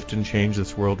the gift and change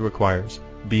this world requires?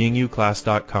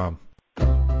 beingyouclass.com.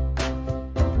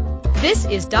 This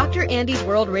is Dr. Andy's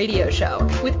World Radio Show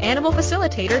with animal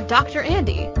facilitator Dr.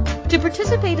 Andy. To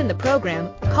participate in the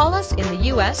program, call us in the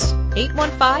U.S.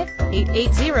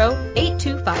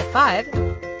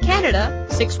 815-880-8255, Canada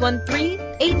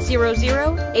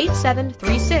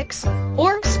 613-800-8736,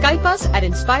 or Skype us at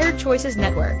Inspired Choices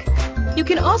Network. You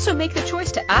can also make the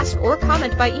choice to ask or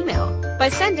comment by email by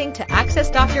sending to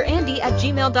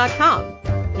accessdrandy@gmail.com.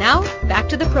 Now, back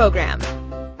to the program.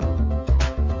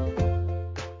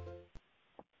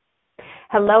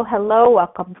 Hello,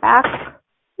 welcome back.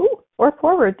 Ooh, or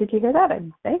forward. Did you hear that?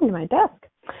 I'm banging my desk.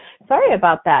 Sorry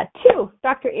about that. To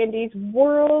Dr. Andy's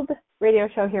World Radio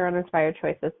Show here on Inspired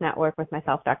Choices Network with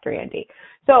myself, Dr. Andy.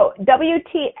 So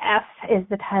WTF is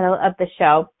the title of the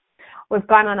show. We've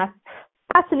gone on a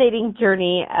fascinating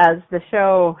journey as the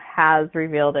show has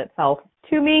revealed itself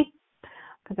to me,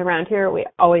 because around here we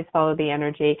always follow the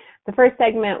energy. The first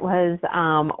segment was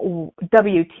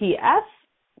WTF,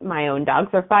 my own dogs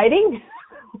are fighting.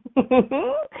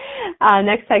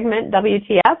 Next segment,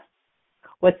 WTF,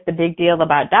 what's the big deal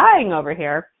about dying over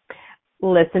here?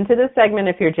 Listen to this segment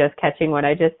if you're just catching what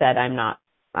I just said. I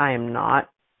am not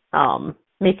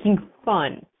making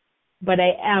fun, but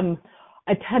I am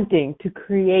attempting to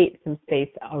create some space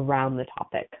around the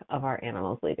topic of our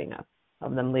animals leaving us,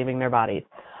 of them leaving their bodies.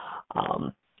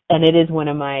 And it is one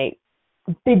of my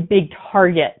big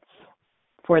targets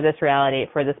for this reality,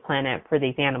 for this planet, for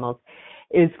these animals,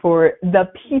 is for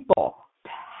the people to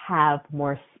have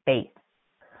more space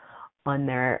on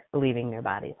their leaving their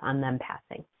bodies, on them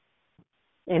passing,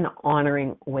 and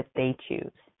honoring what they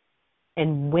choose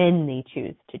and when they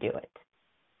choose to do it.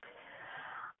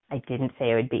 I didn't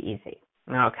say it would be easy.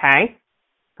 Okay?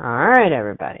 All right,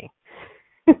 everybody.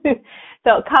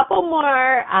 So a couple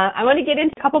more, I want to get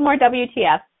into a couple more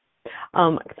WTFs.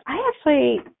 I'm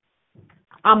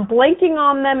blanking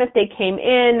on them if they came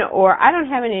in, or I don't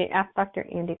have any Ask Dr.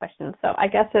 Andy questions, so I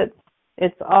guess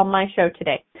it's on my show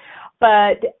today.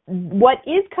 But what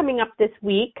is coming up this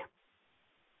week?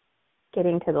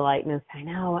 Getting to the lightness. I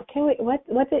know.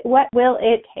 What will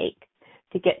it take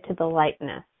to get to the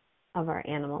lightness of our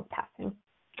animals passing?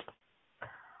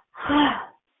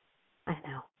 I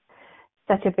know.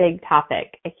 Such a big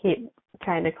topic. I keep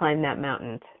trying to climb that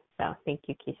mountain. So thank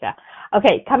you, Keisha.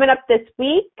 Okay, coming up this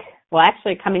week, well,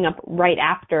 actually coming up right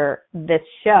after this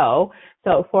show,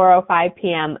 so 4:05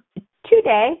 p.m.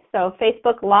 today, so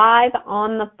Facebook Live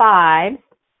on the 5s.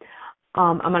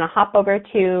 I'm going to hop over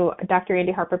to Dr.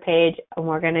 Andy Harper page, and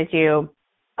we're going to do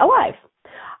a live.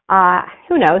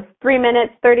 Who knows, 3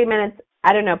 minutes, 30 minutes,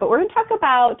 I don't know. But we're going to talk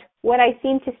about what I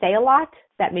seem to say a lot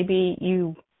that maybe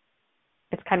you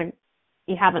haven't,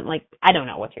 I don't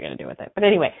know what you're going to do with it. But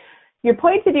anyway, your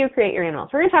points of view create your animals.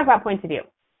 We're going to talk about points of view.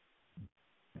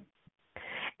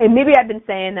 And maybe I've been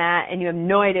saying that and you have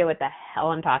no idea what the hell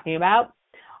I'm talking about.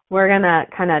 We're going to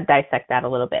kind of dissect that a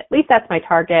little bit. At least that's my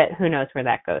target. Who knows where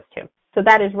that goes to. So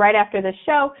that is right after the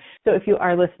show. So if you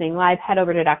are listening live, head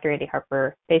over to Dr. Andy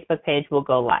Harper Facebook page. We'll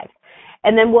go live.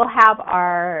 And then we'll have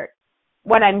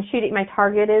what I'm shooting, my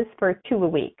target is for 2 a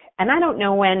week. And I don't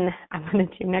know when I'm going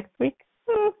to do next week,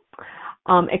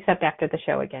 except after the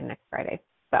show again next Friday.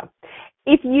 So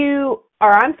if you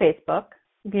are on Facebook,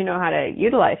 if you know how to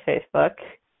utilize Facebook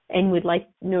and would like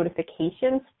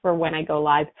notifications for when I go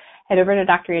live, head over to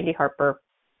Dr. Andy Harper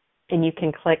and you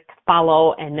can click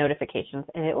follow and notifications,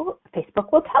 and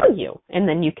Facebook will tell you. And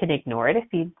then you can ignore it if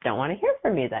you don't want to hear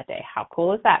from me that day. How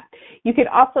cool is that? You could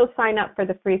also sign up for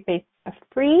the free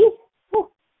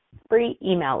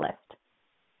email list.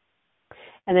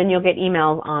 And then you'll get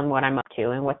emails on what I'm up to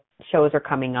and what shows are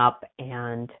coming up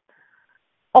and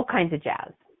all kinds of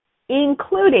jazz,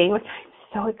 including, which I'm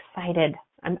so excited,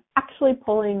 I'm actually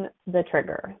pulling the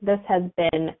trigger. This has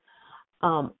been,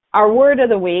 our word of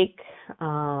the week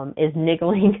is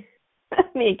niggling.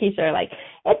 Me and Keisha are like,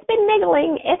 it's been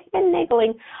niggling.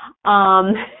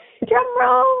 Drum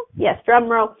roll. Yes, drum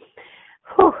roll.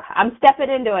 Whew, I'm stepping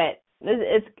into it.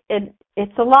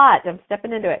 It's a lot. I'm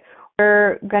stepping into it.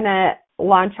 We're going to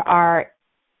launch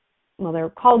they're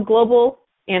called Global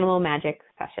Animal Magic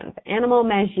Sessions, Animal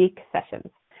Magique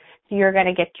Sessions. So you're going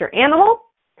to get your animal,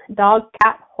 dog,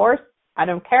 cat, horse, I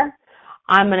don't care.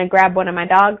 I'm going to grab one of my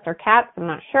dogs or cats, I'm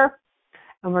not sure,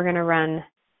 and we're going to run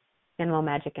animal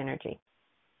magic energy.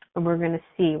 And we're going to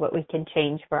see what we can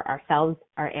change for ourselves,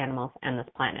 our animals, and this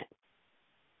planet.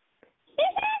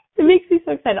 It makes me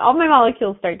so excited. All my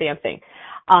molecules start dancing.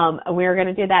 We're going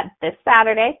to do that this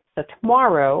Saturday, so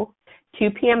tomorrow,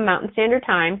 2 p.m. Mountain Standard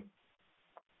Time.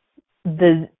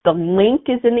 The link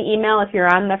is in the email if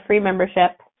you're on the free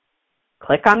membership.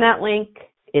 Click on that link.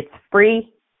 It's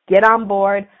free. Get on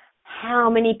board. How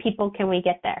many people can we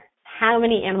get there? How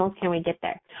many animals can we get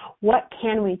there? What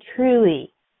can we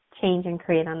truly change and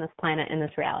create on this planet in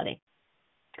this reality?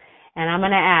 And I'm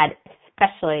going to add,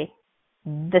 especially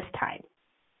this time,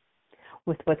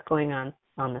 with what's going on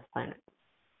this planet.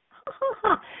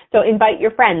 So invite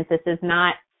your friends. This is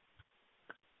not,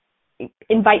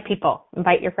 invite people,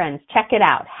 invite your friends. Check it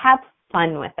out. Have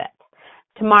fun with it.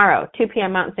 Tomorrow, 2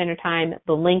 p.m. Mountain Standard Time.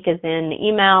 The link is in the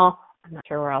email. I'm not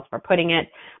sure where else we're putting it,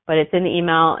 but it's in the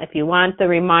email. If you want the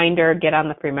reminder, get on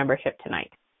the free membership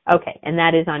tonight. Okay, and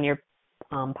that is on your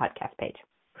podcast page.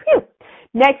 Whew.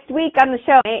 Next week on the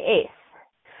show, May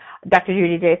 8th, Dr.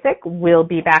 Judy Jasek will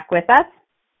be back with us.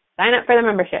 Sign up for the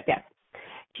membership, yes.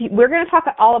 We're going to talk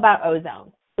all about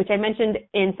ozone, which I mentioned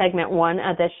in segment 1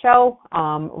 of this show.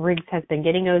 Riggs has been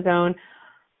getting ozone.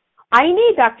 I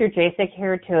need Dr. Jasek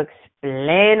here to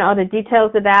explain all the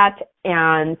details of that.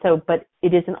 And so, but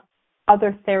it is an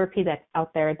other therapy that's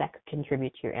out there that could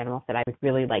contribute to your animals that I would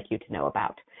really like you to know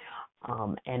about.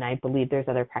 And I believe there's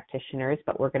other practitioners,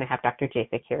 but we're going to have Dr.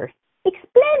 Jasek here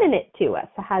explaining it to us.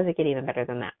 So how does it get even better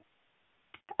than that?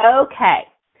 Okay.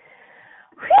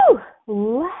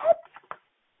 Whew.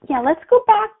 Let's go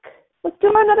back. Let's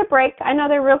do another break. I know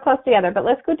they're real close together, but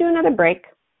let's go do another break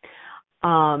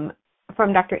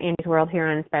from Dr. Andy's World here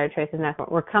on Inspired Choices Network.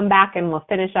 We'll come back and we'll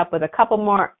finish up with a couple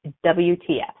more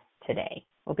WTFs today.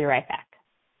 We'll be right back.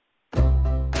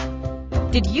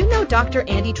 Did you know Dr.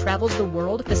 Andy travels the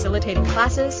world facilitating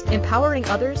classes, empowering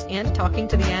others, and talking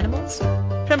to the animals?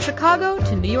 From Chicago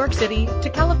to New York City to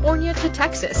California to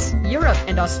Texas, Europe,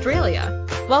 and Australia,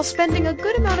 while spending a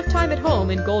good amount of time at home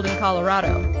in Golden,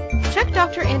 Colorado. Check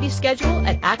Dr. Andy's schedule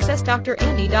at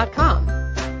accessdrandy.com.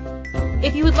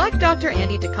 If you would like Dr.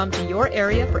 Andy to come to your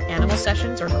area for animal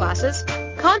sessions or classes,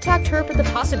 contact her for the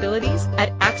possibilities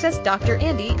at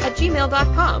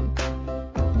accessdrandy@gmail.com.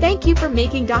 Thank you for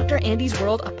making Dr. Andy's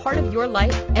World a part of your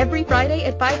life every Friday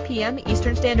at 5 p.m.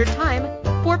 Eastern Standard Time,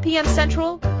 4 p.m.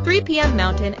 Central, 3 p.m.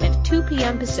 Mountain, and 2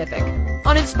 p.m. Pacific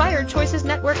on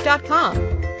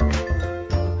InspiredChoicesNetwork.com.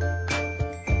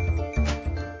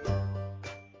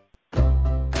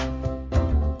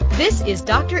 This is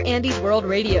Dr. Andy's World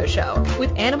Radio Show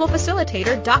with animal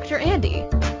facilitator Dr. Andy.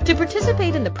 To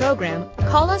participate in the program,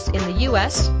 call us in the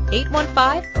U.S.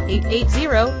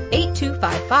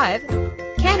 815-880-8255,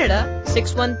 Canada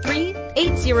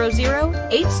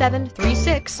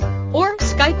 613-800-8736, or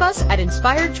Skype us at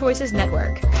Inspired Choices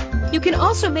Network. You can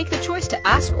also make the choice to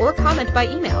ask or comment by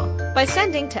email by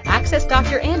sending to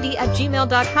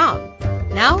accessdrandy@gmail.com.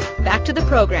 Now, back to the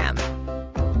program.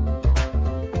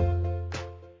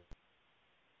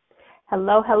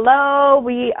 Hello, hello.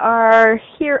 We are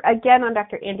here again on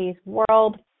Dr. Andy's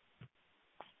World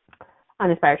on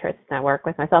Inspired Choices Network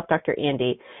with myself, Dr.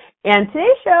 Andy. And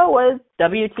today's show was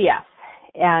WTF.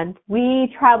 And we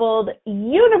traveled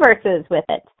universes with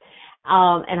it.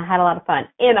 And I had a lot of fun.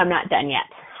 And I'm not done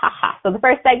yet. Haha. So the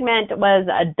first segment was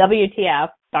a WTF.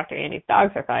 Dr. Andy's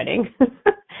dogs are fighting.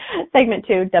 Segment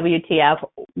 2, WTF.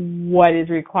 What is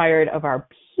required of our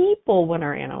people when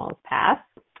our animals pass?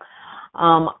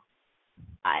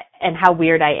 And how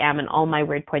weird I am and all my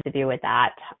weird points of view with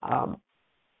that.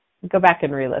 Go back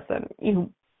and re-listen.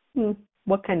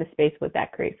 What kind of space would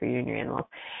that create for you and your animals?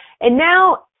 And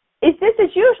now, this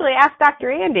is usually Ask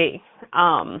Dr. Andy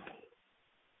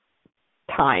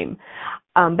time.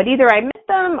 But either I missed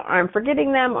them, or I'm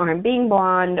forgetting them, or I'm being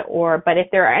blonde, but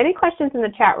if there are any questions in the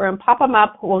chat room, pop them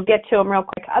up. We'll get to them real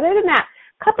quick. Other than that,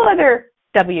 a couple other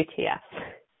WTFs.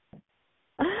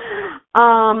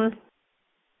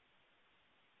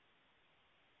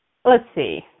 Let's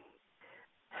see.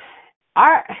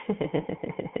 I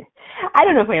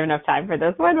don't know if we have enough time for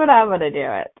this one, but I'm going to do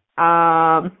it.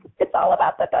 It's all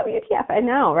about the WTF. I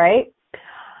know, right?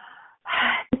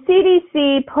 The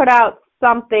CDC put out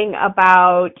something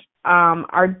about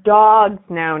our dogs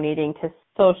now needing to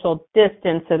social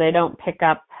distance so they don't pick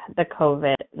up the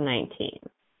COVID-19.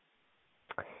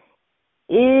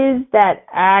 Is that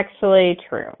actually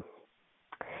true?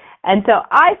 And so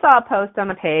I saw a post on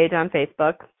a page on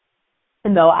Facebook,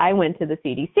 and though I went to the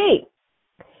CDC.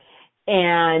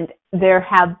 And there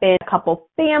have been a couple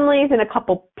families and a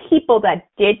couple people that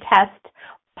did test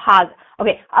positive.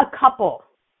 Okay, a couple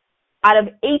out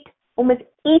of almost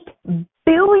 8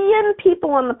 billion people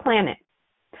on the planet.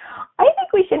 I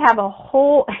think we should have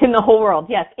in the whole world,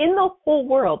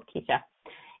 Keisha.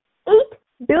 8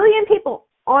 billion people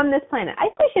on this planet. I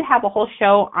think we should have a whole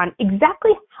show on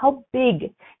exactly how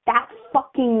big that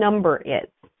fucking number is.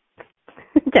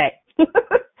 Okay.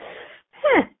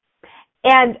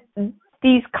 And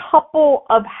these couple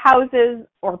of houses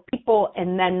or people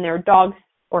and then their dogs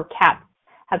or cats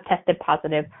have tested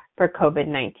positive for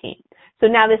COVID-19. So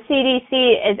now the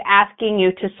CDC is asking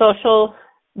you to social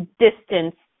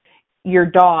distance your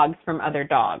dogs from other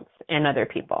dogs and other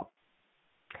people.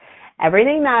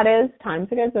 Everything that is,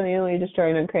 times against the you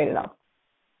destroy and create it all.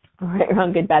 Right,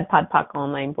 wrong, good, bad, pod, poc,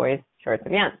 online, boys, shorts,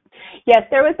 again. Yes,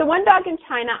 there was the one dog in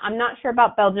China. I'm not sure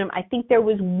about Belgium. I think there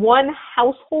was one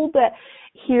household that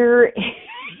here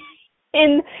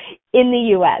in the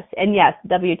U.S. And yes,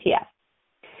 WTF.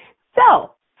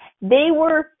 So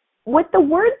what the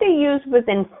word they used was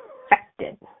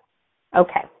infected.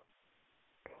 Okay.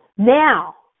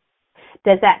 Now,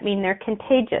 does that mean they're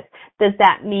contagious? Does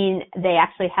that mean they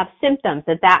actually have symptoms?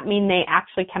 Does that mean they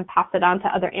actually can pass it on to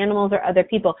other animals or other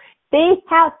people? They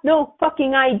have no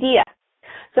fucking idea.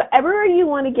 So everywhere you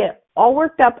want to get all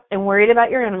worked up and worried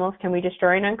about your animals. Can we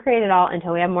destroy and uncreate it all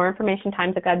until we have more information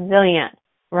times a gazillion?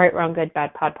 Right, wrong, good,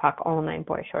 bad, pod, poc, all 9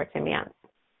 boys, shorts, and beyond.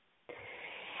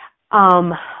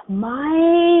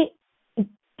 My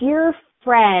dear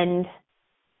friend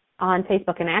on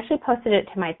Facebook, and I actually posted it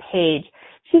to my page,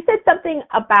 she said something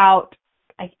about,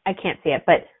 I can't see it,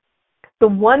 but the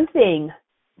one thing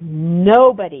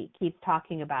nobody keeps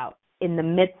talking about in the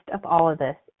midst of all of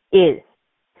this is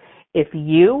if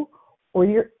you or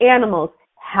your animals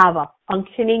have a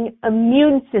functioning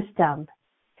immune system,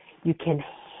 you can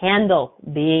handle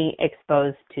being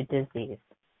exposed to disease.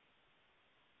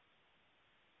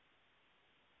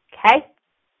 Okay?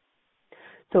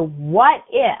 So what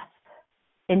if,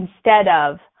 instead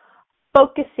of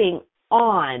focusing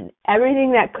on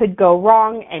everything that could go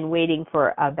wrong and waiting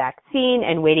for a vaccine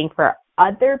and waiting for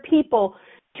other people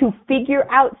to figure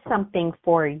out something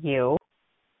for you,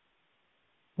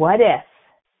 what if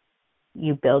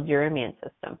you build your immune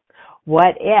system?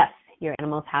 What if your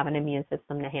animals have an immune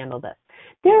system to handle this?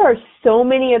 There are so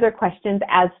many other questions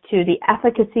as to the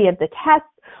efficacy of the test.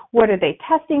 What are they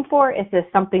testing for? Is this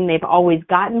something they've always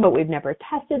gotten but we've never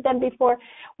tested them before?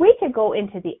 We could go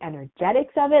into the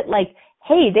energetics of it, like,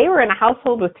 hey, they were in a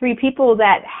household with 3 people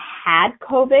that had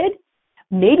COVID.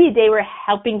 Maybe they were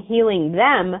helping healing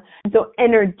them, so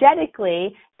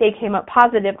energetically they came up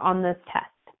positive on this test.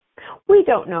 We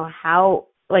don't know how,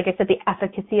 like I said, the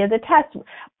efficacy of the test,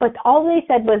 but all they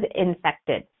said was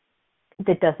infected.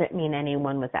 That doesn't mean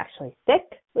anyone was actually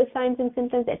sick with signs and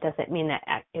symptoms. It doesn't mean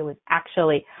that it was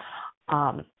actually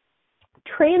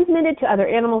transmitted to other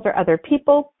animals or other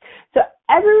people. So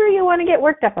everywhere you want to get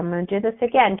worked up, I'm going to do this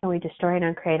again. Can we destroy and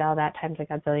uncreate all that times a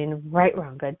gazillion? Right,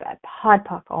 wrong, good, bad, pod,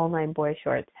 poc, all 9 boys,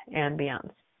 shorts, and beyonds.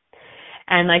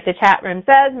 And like the chat room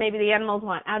says, maybe the animals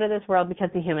want out of this world because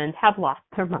the humans have lost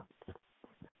their minds.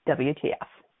 WTF.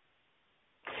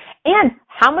 And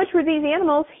how much were these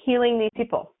animals healing these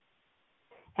people?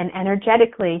 And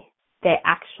energetically, they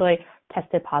actually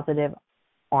tested positive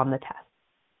on the test.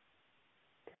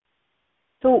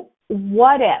 So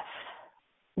what if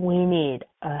we need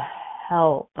a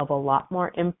hell of a lot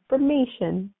more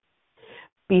information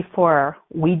before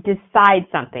we decide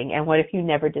something? And what if you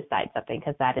never decide something?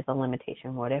 Because that is a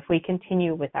limitation. What if we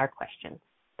continue with our questions?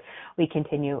 We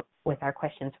continue with our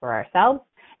questions for ourselves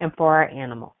and for our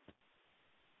animals.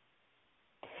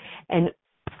 And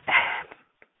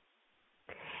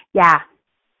yeah.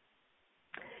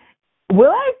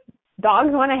 Will our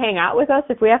dogs want to hang out with us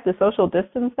if we have to social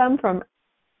distance them from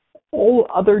all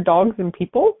other dogs and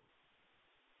people?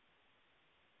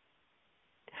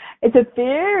 It's a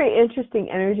very interesting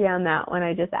energy on that when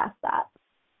I just asked that.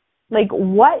 Like,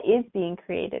 what is being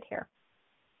created here?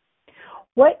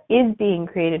 What is being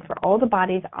created for all the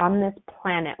bodies on this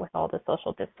planet with all the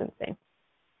social distancing?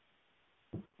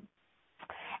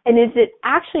 And is it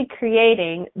actually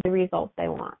creating the result they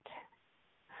want?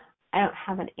 I don't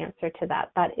have an answer to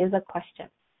that. That is a question.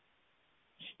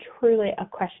 It's truly a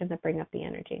question to bring up the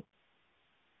energy.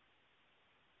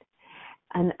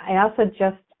 And I also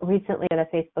just recently did a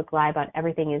Facebook Live on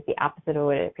everything is the opposite of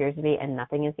what it appears to be and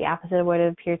nothing is the opposite of what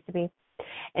it appears to be.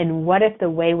 And what if the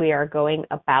way we are going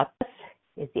about this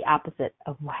is the opposite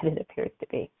of what it appears to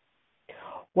be?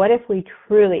 What if we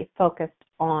truly focused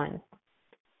on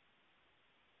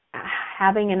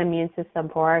having an immune system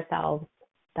for ourselves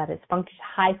that is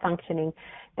high functioning,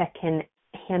 that can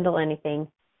handle anything,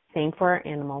 same for our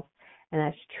animals, and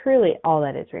that's truly all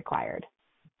that is required.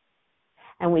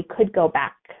 And we could go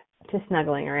back to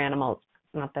snuggling our animals,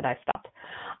 not that I've stopped,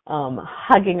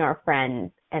 hugging our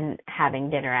friends and having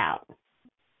dinner out.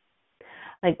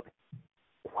 Like,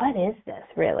 what is this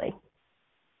really?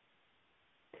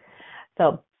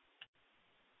 So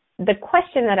the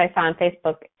question that I saw on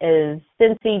Facebook is,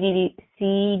 since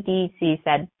CDC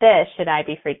said this, should I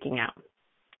be freaking out?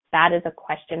 That is a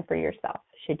question for yourself.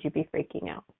 Should you be freaking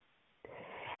out?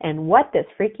 And what does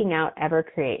freaking out ever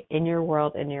create in your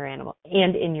world, in your animal,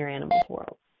 and in your animal's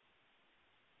world?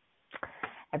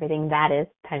 Everything that is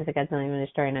times a gazillion,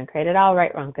 destroy and uncreate it all,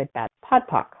 right, wrong, good, bad, pod,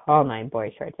 poc, all 9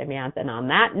 boys, shorts, and beyonds. And on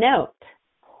that note,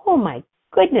 oh my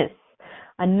goodness,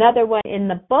 another one in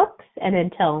the books. And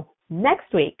until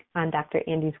next week on Dr.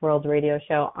 Andy's World Radio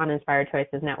Show on Inspired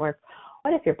Choices Network,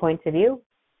 what if your points of view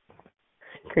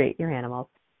create your animals?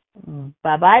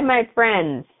 Bye-bye, my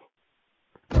friends.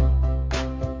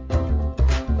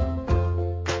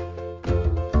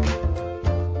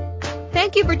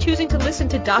 Thank you for choosing to listen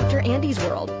to Dr. Andy's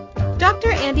World.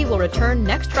 Dr. Andy will return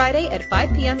next Friday at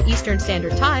 5 p.m. Eastern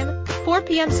Standard Time, 4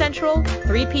 p.m. Central,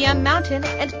 3 p.m. Mountain,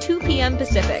 and 2 p.m.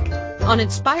 Pacific on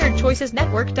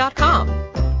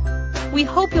InspiredChoicesNetwork.com. We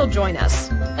hope you'll join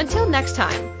us. Until next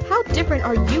time, how different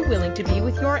are you willing to be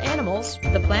with your animals,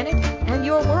 the planet, and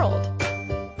your world?